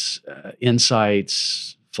traditions,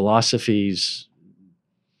 insights, philosophies,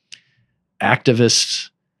 activists,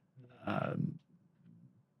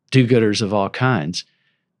 do-gooders of all kinds,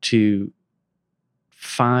 to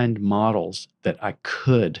find models that I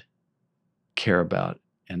could care about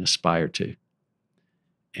and aspire to.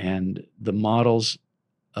 And the models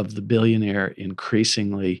of the billionaire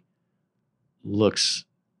increasingly looks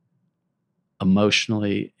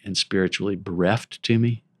emotionally and spiritually bereft to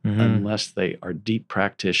me, unless they are deep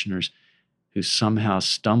practitioners who somehow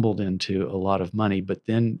stumbled into a lot of money. But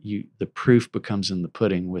then the proof becomes in the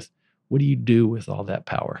pudding with, what do you do with all that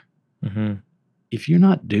power? Mm-hmm. If you're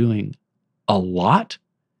not doing a lot,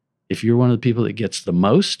 if you're one of the people that gets the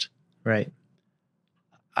most, right,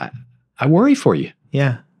 I worry for you.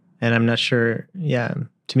 Yeah. And I'm not sure. Yeah.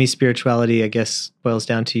 To me, spirituality, I guess, boils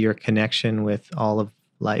down to your connection with all of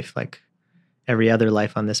life, like every other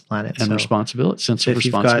life on this planet. And responsibility, sense of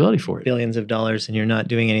responsibility for it. Billions of dollars and you're not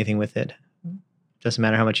doing anything with it. Doesn't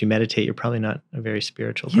matter how much you meditate, you're probably not a very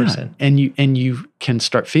spiritual person. And you can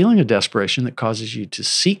start feeling a desperation that causes you to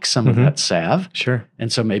seek some of that salve. Sure.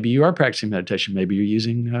 And so maybe you are practicing meditation. Maybe you're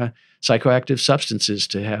using psychoactive substances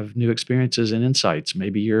to have new experiences and insights.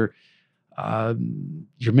 Maybe your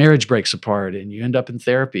marriage breaks apart and you end up in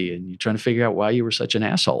therapy and you're trying to figure out why you were such an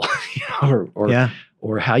asshole,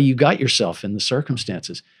 or how you got yourself in the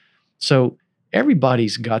circumstances. So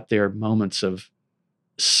everybody's got their moments of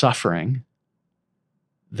suffering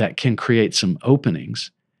that can create some openings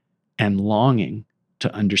and longing to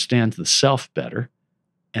understand the self better.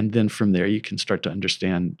 And then from there, you can start to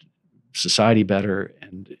understand society better,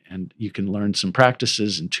 and you can learn some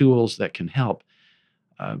practices and tools that can help.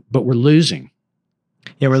 But we're losing.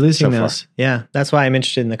 Yeah, we're losing so far. those. Yeah, that's why I'm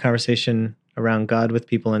interested in the conversation around God with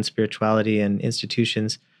people and spirituality and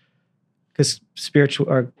institutions, because spiritual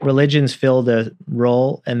or religions filled a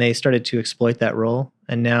role and they started to exploit that role,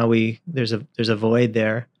 and now there's a void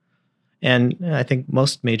there, and I think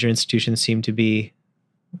most major institutions seem to be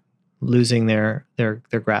losing their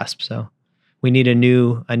grasp. So we need a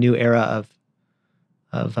new era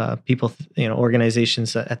of people,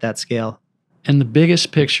 organizations at that scale. And the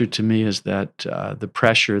biggest picture to me is that the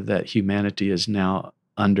pressure that humanity is now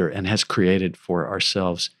under and has created for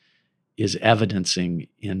ourselves is evidencing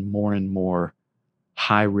in more and more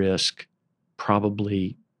high risk,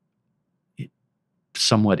 probably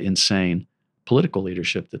somewhat insane political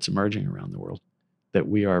leadership that's emerging around the world, that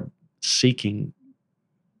we are seeking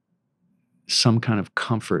some kind of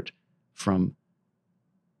comfort from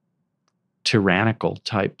tyrannical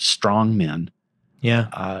type strongmen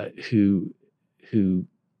who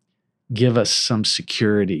give us some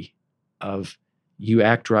security of, you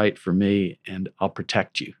act right for me and I'll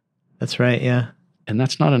protect you. That's right, yeah. And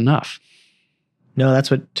that's not enough. No,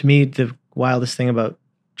 that's what, to me, the wildest thing about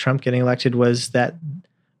Trump getting elected was that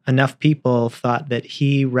enough people thought that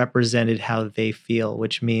he represented how they feel,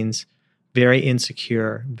 which means very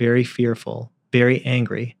insecure, very fearful, very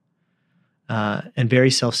angry, and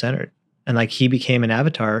very self-centered. And like he became an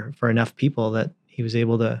avatar for enough people that he was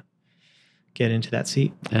able to get into that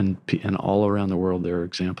seat. And all around the world, there are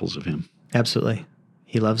examples of him. Absolutely.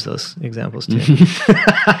 He loves those examples too.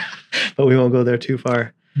 But we won't go there too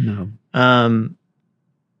far. No.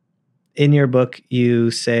 In your book,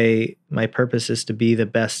 you say, my purpose is to be the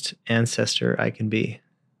best ancestor I can be.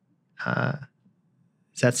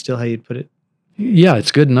 Is that still how you'd put it? Yeah,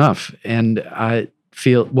 it's good enough. And I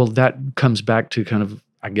feel, well, that comes back to kind of,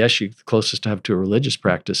 I guess the closest I have to a religious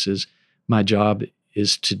practice is my job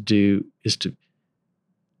is to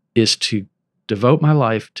devote my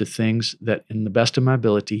life to things that, in the best of my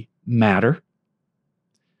ability, matter,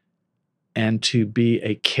 and to be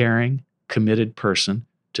a caring, committed person,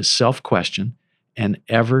 to self-question and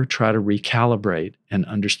ever try to recalibrate and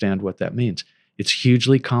understand what that means. It's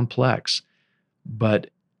hugely complex, but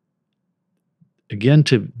again,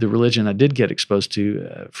 to the religion I did get exposed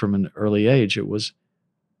to from an early age, it was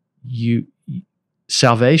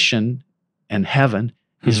salvation and heaven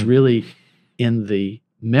is really in the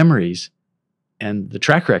memories and the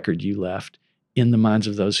track record you left in the minds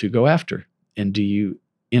of those who go after. And do you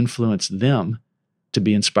influence them to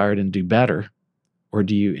be inspired and do better, or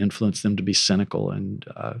do you influence them to be cynical and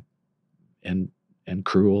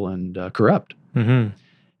cruel and corrupt? Mm-hmm.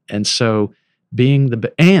 And so,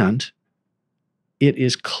 and it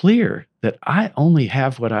is clear that I only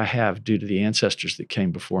have what I have due to the ancestors that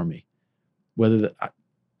came before me.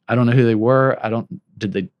 I don't know who they were.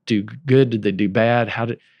 Did they do good? Did they do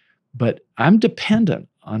bad? But I'm dependent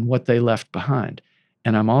on what they left behind.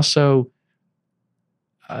 And I'm also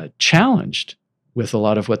challenged with a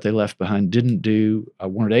lot of what they left behind, didn't do,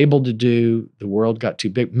 weren't able to do. The world got too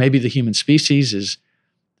big. Maybe the human species is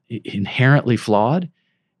inherently flawed,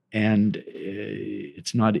 and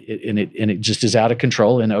it's not, and it just is out of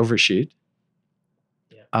control and overshoot.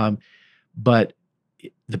 Yeah. But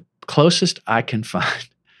the closest I can find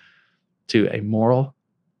to a moral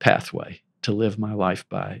pathway to live my life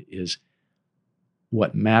by is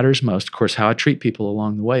what matters most. Of course, how I treat people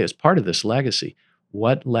along the way is part of this legacy.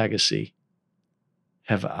 What legacy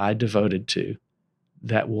have I devoted to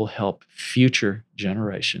that will help future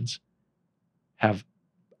generations have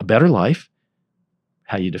a better life?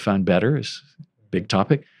 How you define better is a big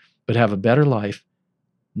topic, but have a better life,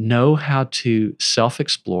 know how to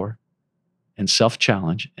self-explore and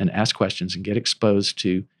self-challenge and ask questions and get exposed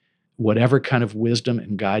to whatever kind of wisdom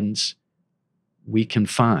and guidance we can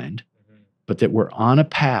find, but that we're on a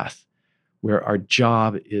path where our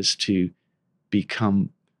job is to become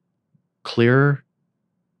clearer,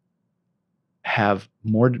 have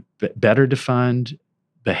better defined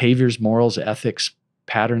behaviors, morals, ethics,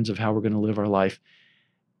 patterns of how we're going to live our life,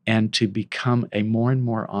 and to become a more and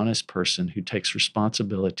more honest person who takes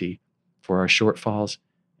responsibility for our shortfalls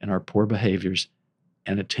and our poor behaviors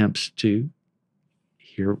and attempts to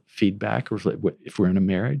hear feedback. Or if we're in a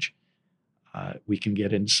marriage, we can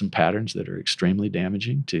get into some patterns that are extremely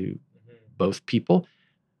damaging to both people.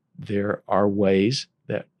 There are ways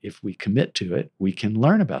that if we commit to it, we can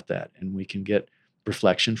learn about that, and we can get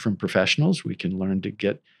reflection from professionals. We can learn to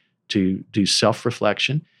get to do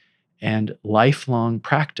self-reflection, and lifelong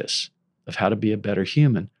practice of how to be a better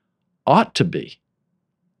human ought to be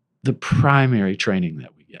the primary training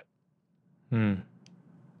that we get.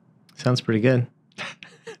 Sounds pretty good.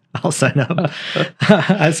 I'll sign up.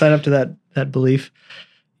 I sign up to that belief.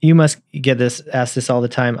 You must asked this all the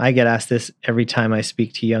time. I get asked this every time I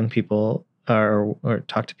speak to young people or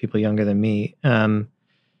talk to people younger than me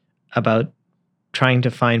about trying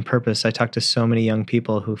to find purpose. I talk to so many young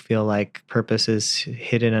people who feel like purpose is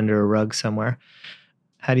hidden under a rug somewhere.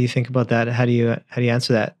 How do you think about that? How do you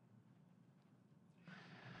answer that?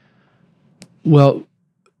 Well,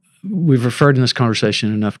 we've referred in this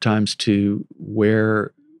conversation enough times to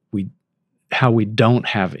how we don't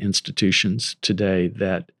have institutions today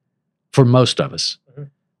that, for most of us,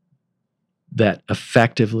 that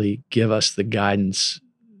effectively give us the guidance,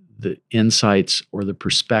 the insights, or the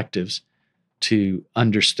perspectives to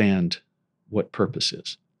understand what purpose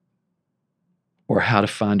is, or how to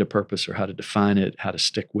find a purpose, or how to define it, how to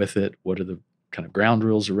stick with it, what are the kind of ground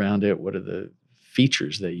rules around it, what are the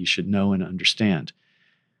features that you should know and understand.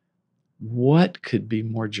 What could be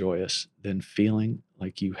more joyous than feeling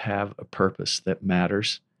like you have a purpose that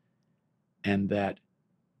matters, and that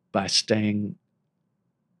by staying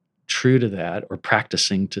true to that, or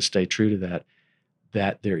practicing to stay true to that,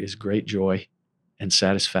 that there is great joy and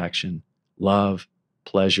satisfaction, love,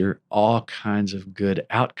 pleasure, all kinds of good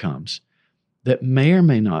outcomes that may or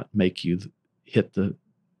may not make you hit the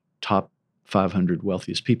top 500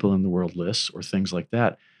 wealthiest people in the world lists or things like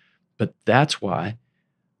that. But that's why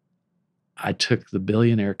I took the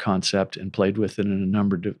billionaire concept and played with it in a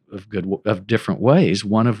number of different ways,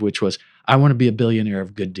 one of which was, I want to be a billionaire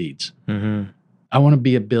of good deeds. Mm-hmm. I want to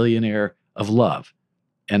be a billionaire of love.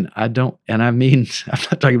 And I'm not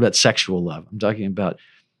talking about sexual love. I'm talking about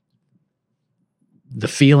the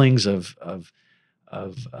feelings of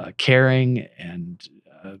caring and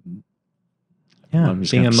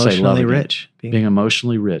being emotionally rich. Being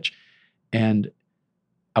emotionally rich. And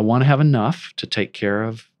I want to have enough to take care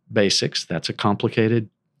of basics. That's a complicated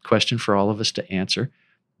question for all of us to answer.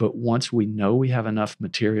 But once we know we have enough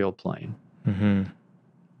material plane, mm-hmm.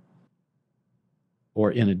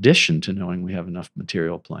 or in addition to knowing we have enough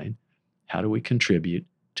material plane, how do we contribute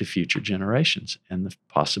to future generations and the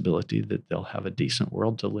possibility that they'll have a decent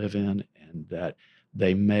world to live in, and that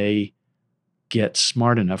they may get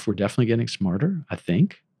smart enough. We're definitely getting smarter, I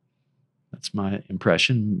think. That's my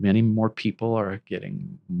impression. Many more people are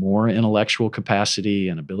getting more intellectual capacity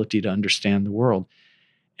and ability to understand the world.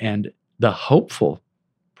 And the hopeful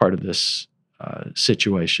part of this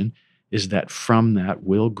situation is that from that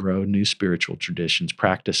will grow new spiritual traditions,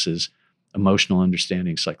 practices, emotional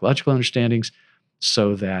understandings, psychological understandings,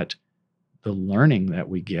 so that the learning that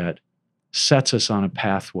we get sets us on a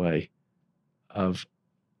pathway of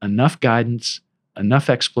enough guidance, enough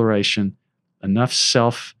exploration, enough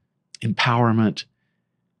self-empowerment,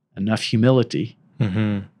 enough humility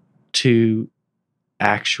mm-hmm. to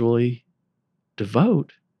actually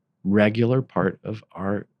devote regular part of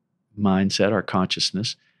our mindset, our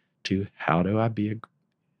consciousness, to how do I be a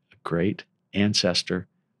great ancestor,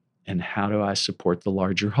 and how do I support the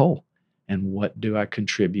larger whole, and what do I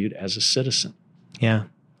contribute as a citizen? Yeah,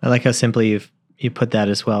 I like how simply you put that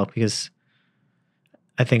as well, because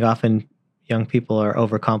I think often young people are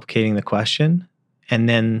overcomplicating the question and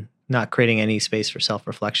then not creating any space for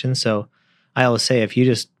self-reflection. So I always say, if you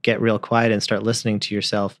just get real quiet and start listening to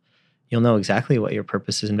yourself, you'll know exactly what your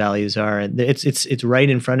purposes and values are. And it's right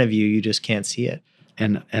in front of you. You just can't see it.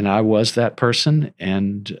 And I was that person,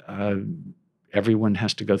 and everyone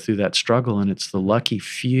has to go through that struggle. And it's the lucky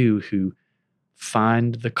few who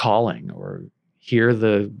find the calling, or hear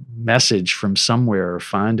the message from somewhere, or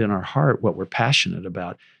find in our heart what we're passionate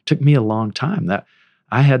about. It took me a long time. That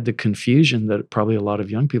I had the confusion that probably a lot of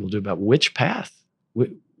young people do about which path,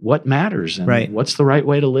 what matters, and right. What's the right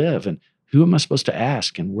way to live, and who am I supposed to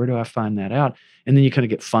ask, and where do I find that out? And then you kind of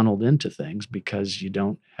get funneled into things because you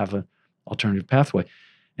don't have an alternative pathway.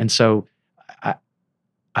 And so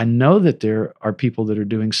I know that there are people that are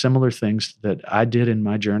doing similar things that I did in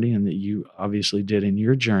my journey, and that you obviously did in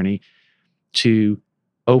your journey, to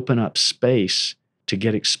open up space to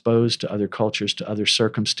get exposed to other cultures, to other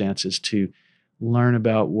circumstances, to learn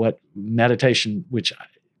about what meditation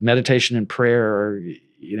and prayer are,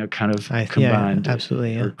 kind of combined,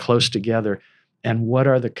 absolutely, or close together. And what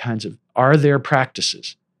are are there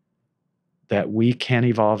practices that we can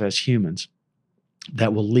evolve as humans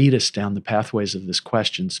that will lead us down the pathways of this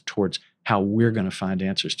questions towards how we're going to find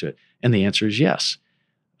answers to it? And the answer is yes.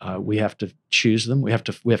 We have to choose them. We have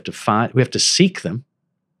to seek them,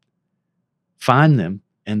 find them,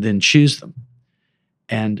 and then choose them.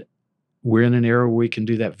 And we're in an era where we can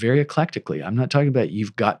do that very eclectically. I'm not talking about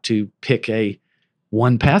you've got to pick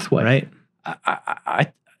one pathway.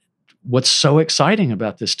 Right. what's so exciting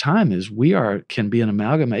about this time is can be an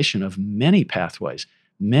amalgamation of many pathways,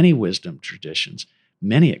 many wisdom traditions,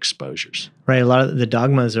 many exposures. Right. A lot of the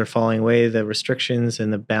dogmas are falling away, the restrictions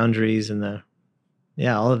and the boundaries and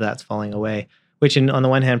all of that's falling away, which on the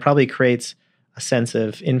one hand probably creates a sense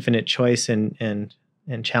of infinite choice and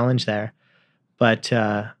challenge there, but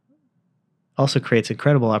also creates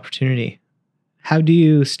incredible opportunity. How do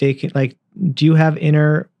you do you have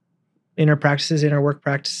inner practices, inner work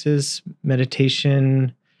practices,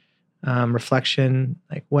 meditation, reflection?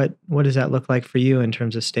 Like what does that look like for you in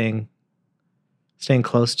terms of staying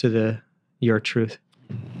close to your truth?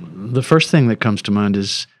 The first thing that comes to mind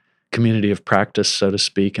is community of practice, so to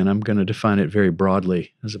speak, and I'm going to define it very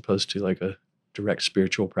broadly as opposed to like a direct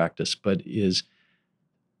spiritual practice, but is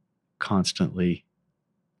constantly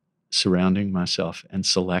surrounding myself and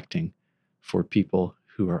selecting for people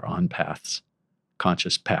who are on paths,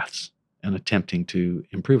 conscious paths, and attempting to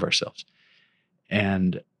improve ourselves.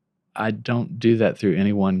 And I don't do that through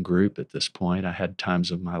any one group at this point. I had times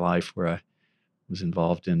of my life where I was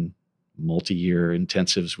involved in multi-year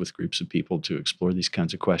intensives with groups of people to explore these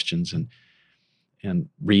kinds of questions, and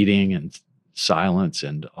reading and silence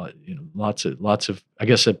and lots of I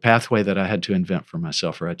guess a pathway that I had to invent for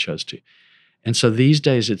myself, or I chose to. And so these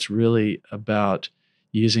days it's really about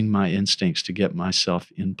using my instincts to get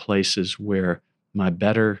myself in places where my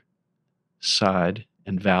better side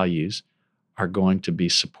and values are going to be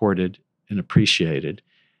supported and appreciated,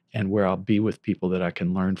 and where I'll be with people that I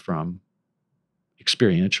can learn from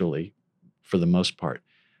experientially for the most part.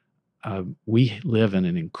 We live in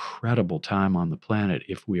an incredible time on the planet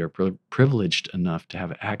if we are privileged enough to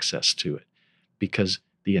have access to it, because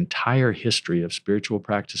the entire history of spiritual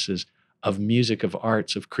practices, of music, of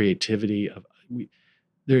arts, of creativity,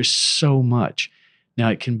 there's so much. Now,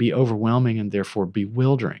 it can be overwhelming and therefore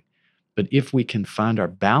bewildering, but if we can find our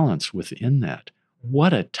balance within that,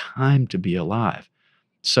 what a time to be alive.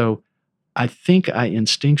 So I think I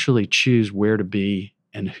instinctually choose where to be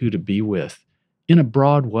and who to be with in a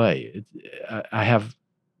broad way. I have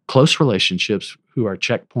close relationships who are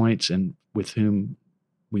checkpoints and with whom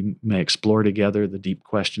we may explore together the deep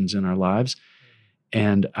questions in our lives.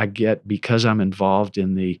 And because I'm involved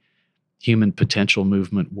in the human potential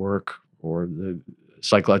movement work, or the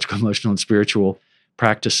psychological, emotional, and spiritual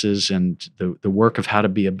practices, and the work of how to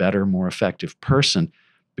be a better, more effective person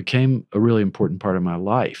became a really important part of my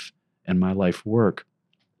life and my life work.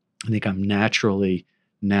 I think I'm naturally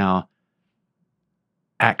now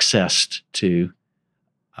accessed to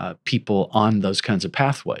people on those kinds of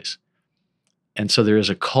pathways. And so there is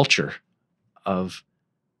a culture of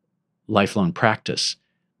lifelong practice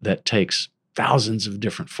that takes thousands of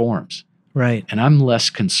different forms. Right. And I'm less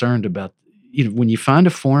concerned about, when you find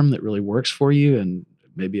a form that really works for you and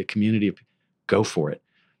maybe a community, go for it.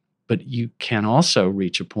 But you can also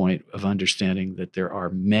reach a point of understanding that there are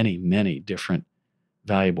many, many different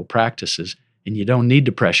valuable practices, and you don't need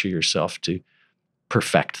to pressure yourself to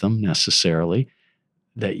perfect them necessarily,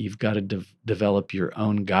 that you've got to develop your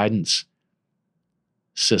own guidance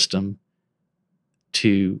system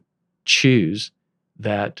to choose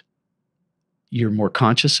that you're more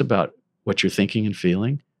conscious about what you're thinking and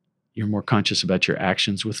feeling. You're more conscious about your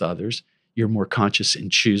actions with others. You're more conscious in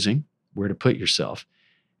choosing where to put yourself.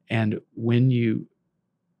 And when you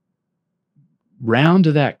round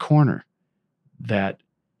to that corner, that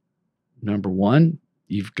number one,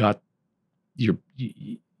 you've got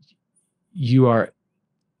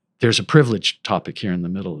there's a privilege topic here in the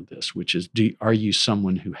middle of this, which is, are you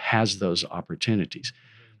someone who has those opportunities?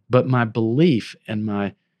 But my belief and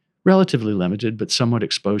my relatively limited but somewhat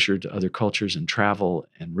exposure to other cultures and travel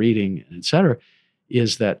and reading, and et cetera,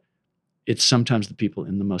 is that it's sometimes the people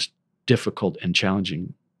in the most difficult and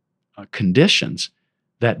challenging conditions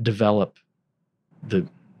that develop the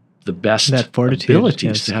best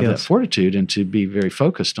abilities to have that fortitude and to be very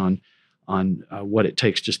focused on what it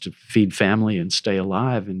takes just to feed family and stay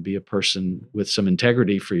alive and be a person with some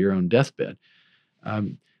integrity for your own deathbed.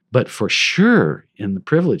 But for sure, in the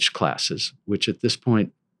privileged classes, which at this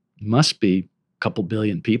point must be a couple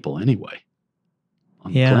billion people anyway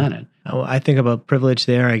on the planet. I think about privilege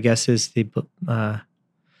there, I guess, is the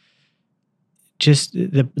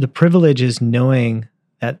privilege is knowing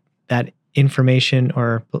that information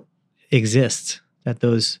exists, that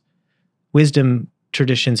those wisdom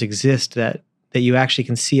traditions exist, that you actually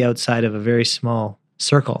can see outside of a very small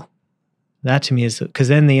circle. That to me is, because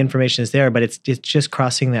then the information is there, but it's just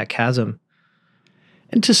crossing that chasm.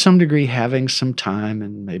 And to some degree, having some time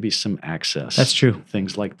and maybe some access. That's true.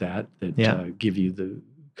 Things like that give you the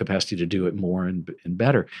capacity to do it more and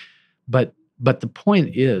better. But the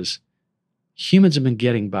point is, humans have been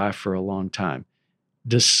getting by for a long time,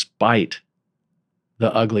 despite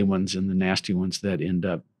the ugly ones and the nasty ones that end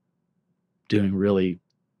up doing really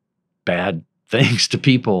bad things to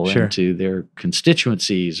people Sure. and to their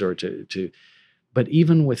constituencies or but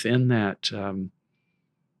even within that,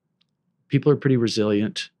 people are pretty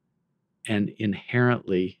resilient and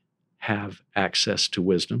inherently have access to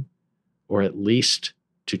wisdom, or at least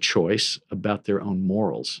to choice about their own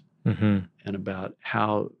morals and about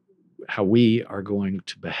how we are going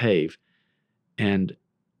to behave. And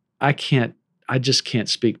I just can't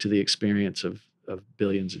speak to the experience of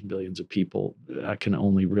billions and billions of people. I can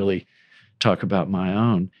only really talk about my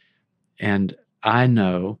own. And I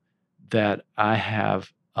know that I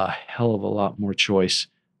have a hell of a lot more choice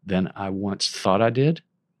than I once thought I did.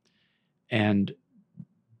 And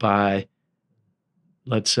by,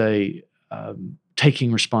 let's say,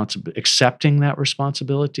 accepting that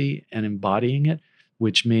responsibility and embodying it,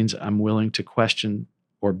 which means I'm willing to question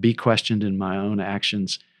or be questioned in my own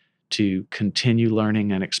actions, to continue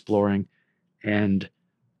learning and exploring, and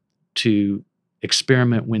to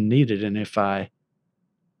experiment when needed. And if I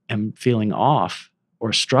am feeling off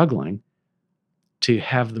or struggling, to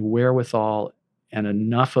have the wherewithal and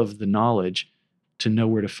enough of the knowledge to know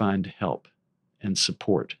where to find help and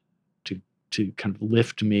support, to kind of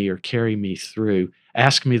lift me or carry me through,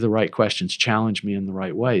 ask me the right questions, challenge me in the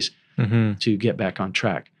right ways to get back on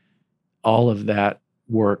track. All of that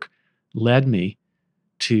work led me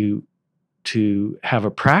to have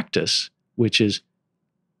a practice, which is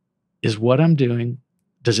what I'm doing,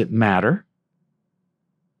 does it matter?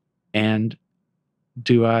 And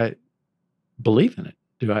do I believe in it?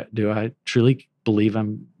 Do I truly believe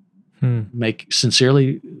I'm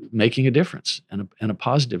sincerely making a difference and a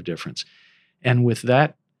positive difference? And with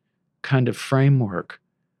that kind of framework,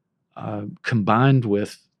 combined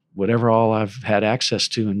with whatever all I've had access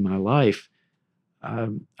to in my life,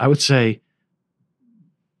 I would say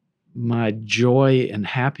my joy and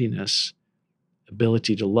happiness,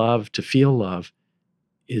 ability to love, to feel love,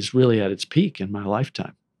 is really at its peak in my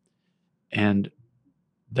lifetime. And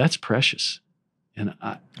that's precious. And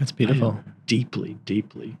that's beautiful. I am deeply,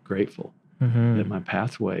 deeply grateful that my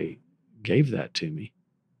pathway gave that to me.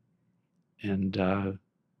 And,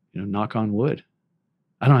 knock on wood,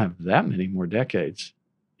 I don't have that many more decades,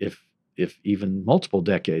 if even multiple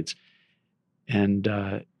decades. And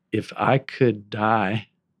if I could die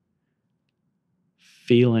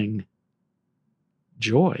feeling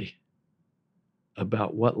joy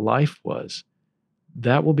about what life was,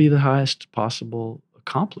 that will be the highest possible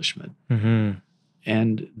accomplishment.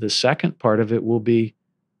 And the second part of it will be,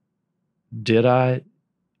 did I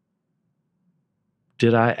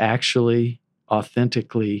actually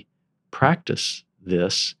authentically practice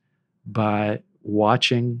this by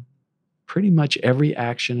watching pretty much every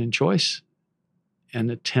action and choice and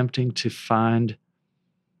attempting to find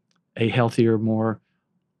a healthier, more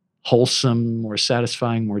wholesome, more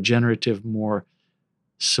satisfying, more generative, more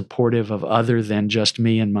supportive of other than just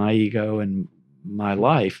me and my ego and my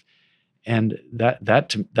life? And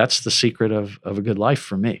that's the secret of a good life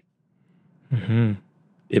for me.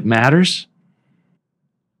 It matters.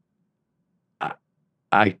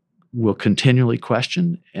 I will continually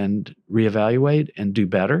question and reevaluate and do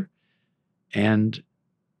better. And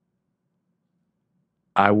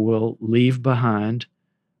I will leave behind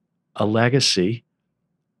a legacy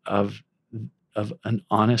of an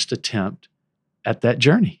honest attempt at that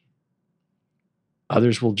journey.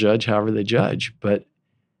 Others will judge however they judge, but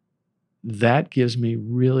that gives me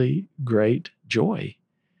really great joy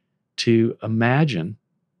to imagine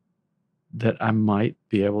that I might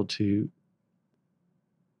be able to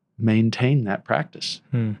maintain that practice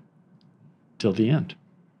till the end.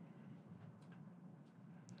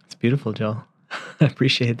 It's beautiful, Joel. I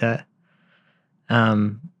appreciate that.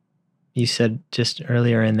 You said just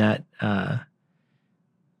earlier in that,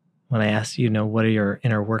 when I asked you, what are your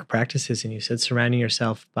inner work practices, and you said surrounding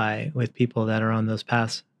yourself with people that are on those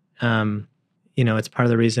paths. It's part of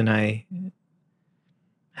the reason I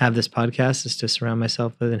have this podcast, is to surround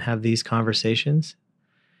myself with and have these conversations.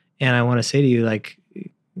 And I want to say to you, like,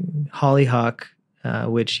 Hollyhock,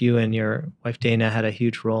 which you and your wife Dana had a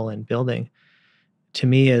huge role in building, to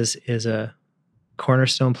me is a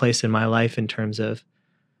cornerstone place in my life in terms of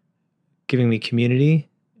giving me community,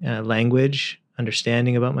 language,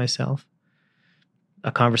 understanding about myself.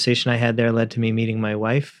 A conversation I had there led to me meeting my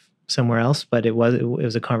wife somewhere else, but it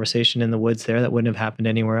was a conversation in the woods there that wouldn't have happened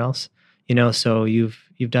anywhere else. So you've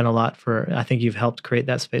done a lot I think you've helped create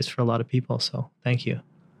that space for a lot of people. So thank you.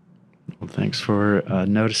 Well, thanks for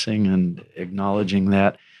noticing and acknowledging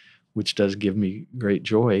that, which does give me great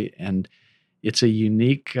joy. And it's a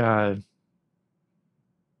unique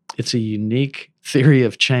it's a unique theory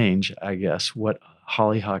of change, I guess, what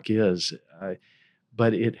Hollyhock is.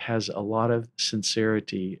 But it has a lot of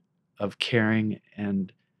sincerity of caring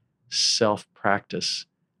and self-practice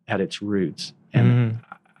at its roots. And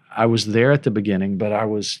I was there at the beginning, but I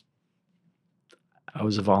was a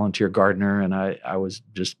volunteer gardener, and I was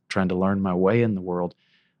just trying to learn my way in the world.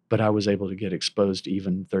 But I was able to get exposed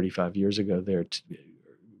even 35 years ago there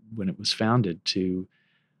when it was founded to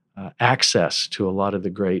access to a lot of the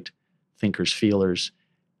great thinkers, feelers,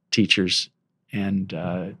 teachers, and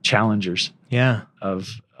challengers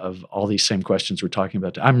of all these same questions we're talking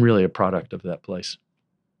about. I'm really a product of that place.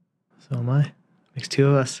 So am I. Makes two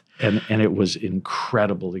of us. And it was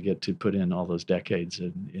incredible to get to put in all those decades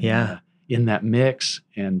in that mix,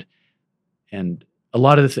 and a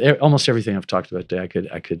lot of almost everything I've talked about today,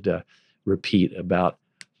 I could repeat about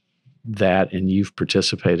that, and you've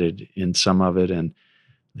participated in some of it, and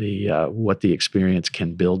the what the experience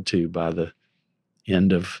can build to by the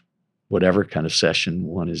end of whatever kind of session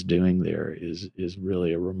one is doing there is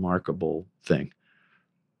really a remarkable thing.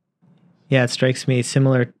 Yeah, it strikes me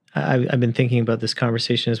similar. I've been thinking about this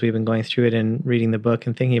conversation as we've been going through it and reading the book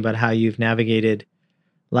and thinking about how you've navigated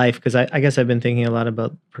life, because I guess I've been thinking a lot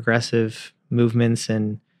about progressive movements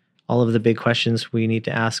and all of the big questions we need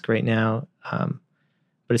to ask right now.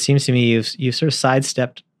 But it seems to me you've sort of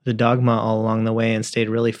sidestepped the dogma all along the way and stayed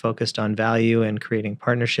really focused on value and creating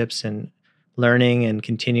partnerships and learning and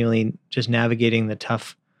continually just navigating the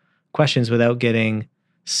tough questions without getting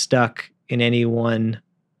stuck in any one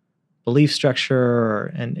belief structure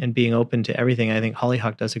and being open to everything. I think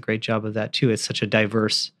Hollyhock does a great job of that too. It's such a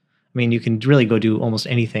diverse, I mean, you can really go do almost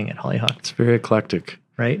anything at Hollyhock. It's very eclectic.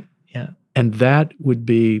 Right? Yeah. And that would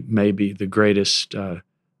be maybe the greatest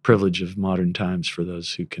privilege of modern times for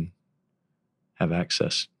those who can have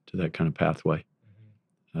access to that kind of pathway.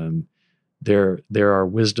 There are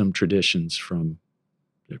wisdom traditions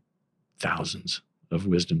thousands of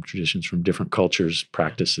wisdom traditions from different cultures,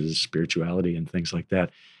 practices, spirituality, and things like that.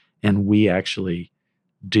 And we actually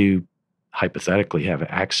do hypothetically have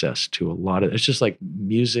access to a lot of, it's just like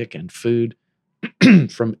music and food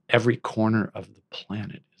from every corner of the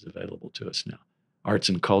planet is available to us now. Arts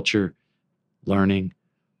and culture, learning.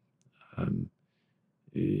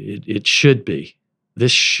 This should be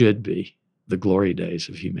the glory days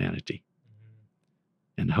of humanity.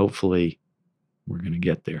 And hopefully we're going to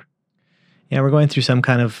get there. Yeah, we're going through some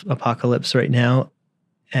kind of apocalypse right now.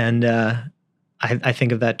 And I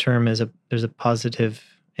think of that term as there's a positive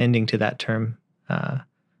ending to that term.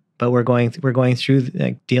 But we're going through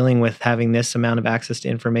like dealing with having this amount of access to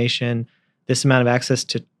information, this amount of access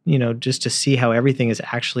to, just to see how everything is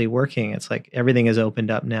actually working. It's like everything is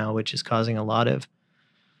opened up now, which is causing a lot of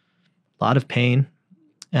pain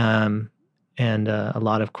and a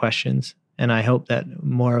lot of questions. And I hope that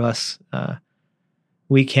more of us,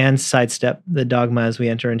 we can sidestep the dogma as we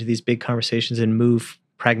enter into these big conversations and move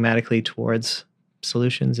pragmatically towards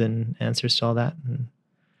solutions and answers to all that and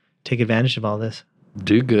take advantage of all this.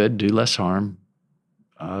 Do good, do less harm,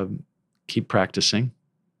 keep practicing,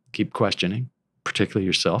 keep questioning, particularly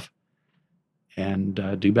yourself, and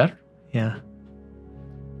do better. Yeah.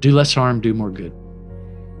 Do less harm, do more good.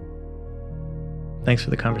 Thanks for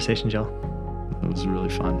the conversation, Joel. It was really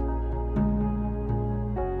fun.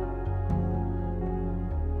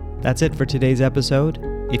 That's it for today's episode.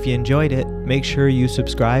 If you enjoyed it, make sure you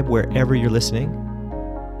subscribe wherever you're listening.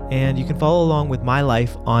 And you can follow along with my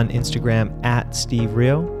life on Instagram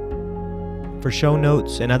 @SteveRio. For show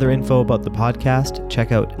notes and other info about the podcast,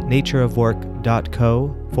 check out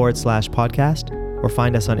natureofwork.co/podcast or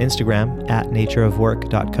find us on Instagram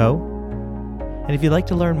 @natureofwork.co. And if you'd like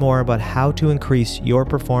to learn more about how to increase your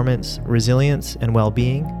performance, resilience, and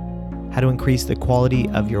well-being, how to increase the quality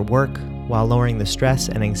of your work while lowering the stress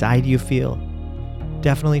and anxiety you feel,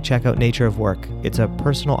 definitely check out Nature of Work. It's a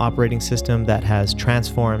personal operating system that has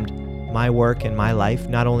transformed my work and my life,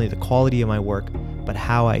 not only the quality of my work, but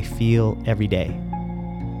how I feel every day.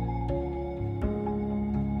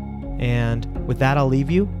 And with that, I'll leave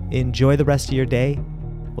you. Enjoy the rest of your day.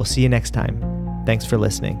 We'll see you next time. Thanks for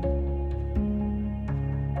listening.